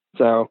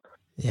 So,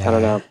 I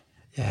don't know.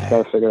 Yeah.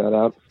 Got to figure that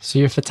out. So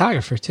you're a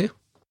photographer too?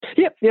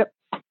 Yep.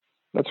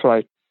 That's what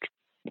I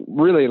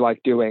really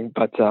like doing,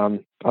 but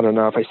I don't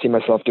know if I see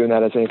myself doing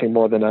that as anything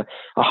more than a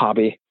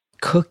hobby.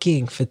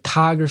 Cooking,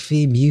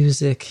 photography,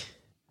 music,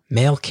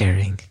 mail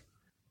carrying.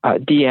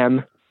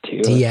 DM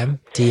too. DM,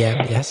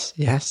 yes.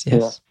 Yeah.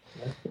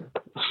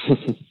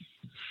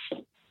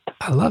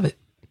 I love it.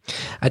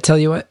 I tell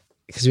you what,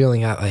 because we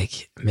only got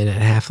like a minute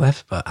and a half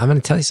left, but I'm going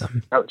to tell you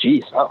something. Oh,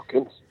 geez. Oh,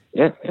 goodness.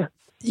 Yeah.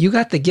 You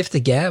got the gift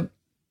of gab,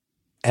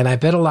 and I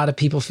bet a lot of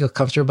people feel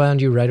comfortable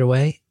around you right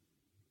away.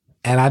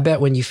 And I bet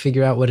when you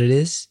figure out what it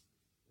is,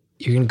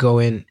 you're going to go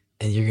in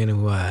and you're going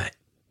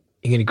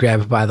to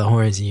grab it by the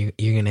horns, and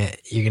you're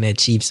going to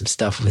achieve some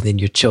stuff within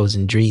your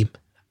chosen dream.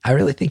 I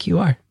really think you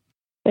are.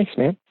 Thanks,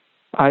 man.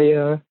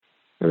 I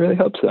really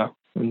hope so.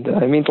 And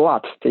it means a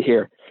lot to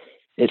hear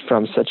it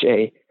from such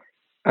a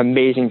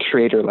amazing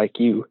creator like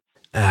you.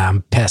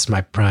 I'm past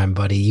my prime,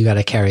 buddy. You got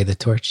to carry the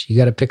torch. You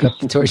got to pick up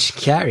the torch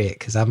and carry it,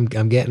 because I'm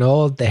getting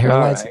old. The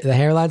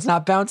hairline's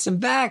not bouncing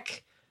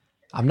back.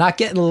 I'm not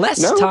getting less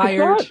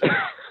tired.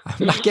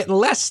 I'm not getting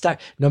less tired.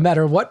 No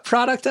matter what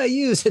product I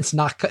use, it's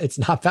not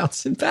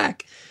bouncing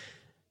back.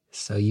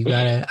 So you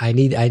gotta. I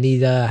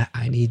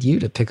need you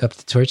to pick up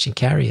the torch and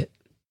carry it.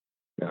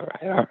 All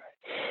right.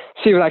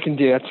 See what I can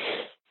do.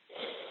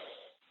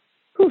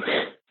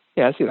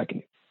 Yeah, see what I can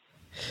do.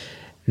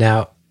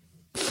 Now,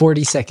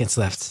 40 seconds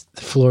left.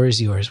 The floor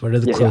is yours. What are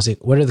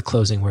the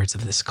closing words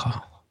of this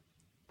call?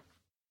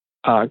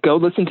 Go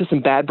listen to some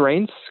Bad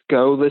Brains.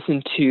 Go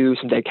listen to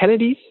some Dead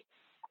Kennedys.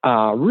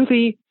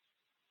 Really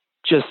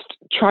just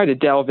try to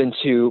delve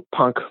into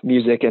punk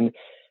music and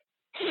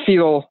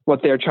feel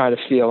what they're trying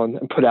to feel and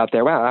put out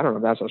there. Wow, I don't know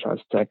if that's what I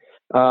was trying to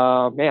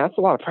say. Man, that's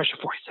a lot of pressure.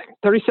 40 seconds.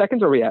 30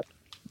 seconds, where are we at?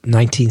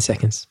 19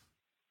 seconds.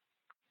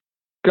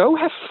 Go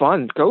have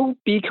fun. Go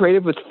be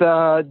creative with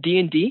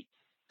D&D.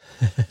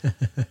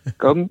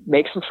 Go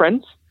make some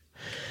friends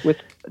with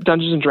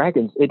Dungeons and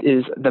Dragons. It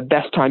is the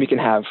best time you can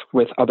have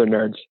with other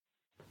nerds.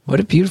 What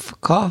a beautiful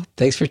call.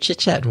 Thanks for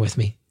chit-chatting with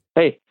me.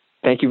 Hey,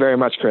 thank you very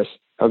much, Chris.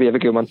 Hope you have a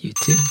good one. You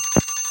too.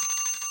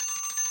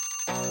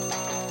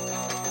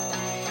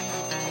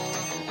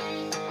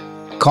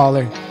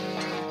 Caller,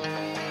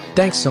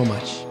 thanks so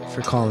much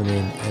for calling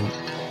in and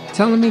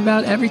telling me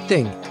about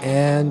everything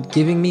and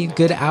giving me a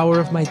good hour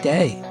of my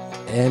day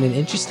and an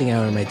interesting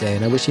hour of my day.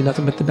 And I wish you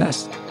nothing but the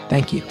best.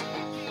 Thank you.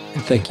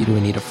 And thank you to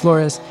Anita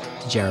Flores,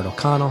 to Jared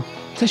O'Connell,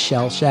 to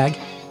Shellshag,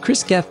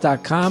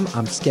 ChrisGeth.com.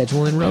 I'm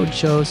scheduling road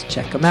shows.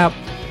 Check them out.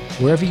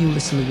 Wherever you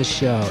listen to the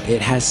show,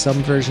 it has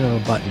some version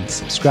of a button.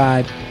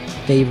 Subscribe,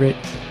 favorite,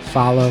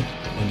 follow.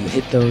 When you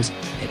hit those,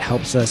 it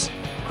helps us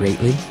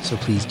greatly, so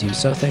please do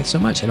so. Thanks so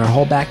much. And our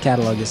whole back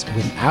catalog is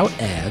without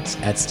ads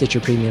at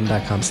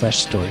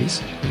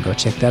StitcherPremium.com/stories. You can go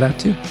check that out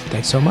too.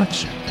 Thanks so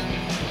much.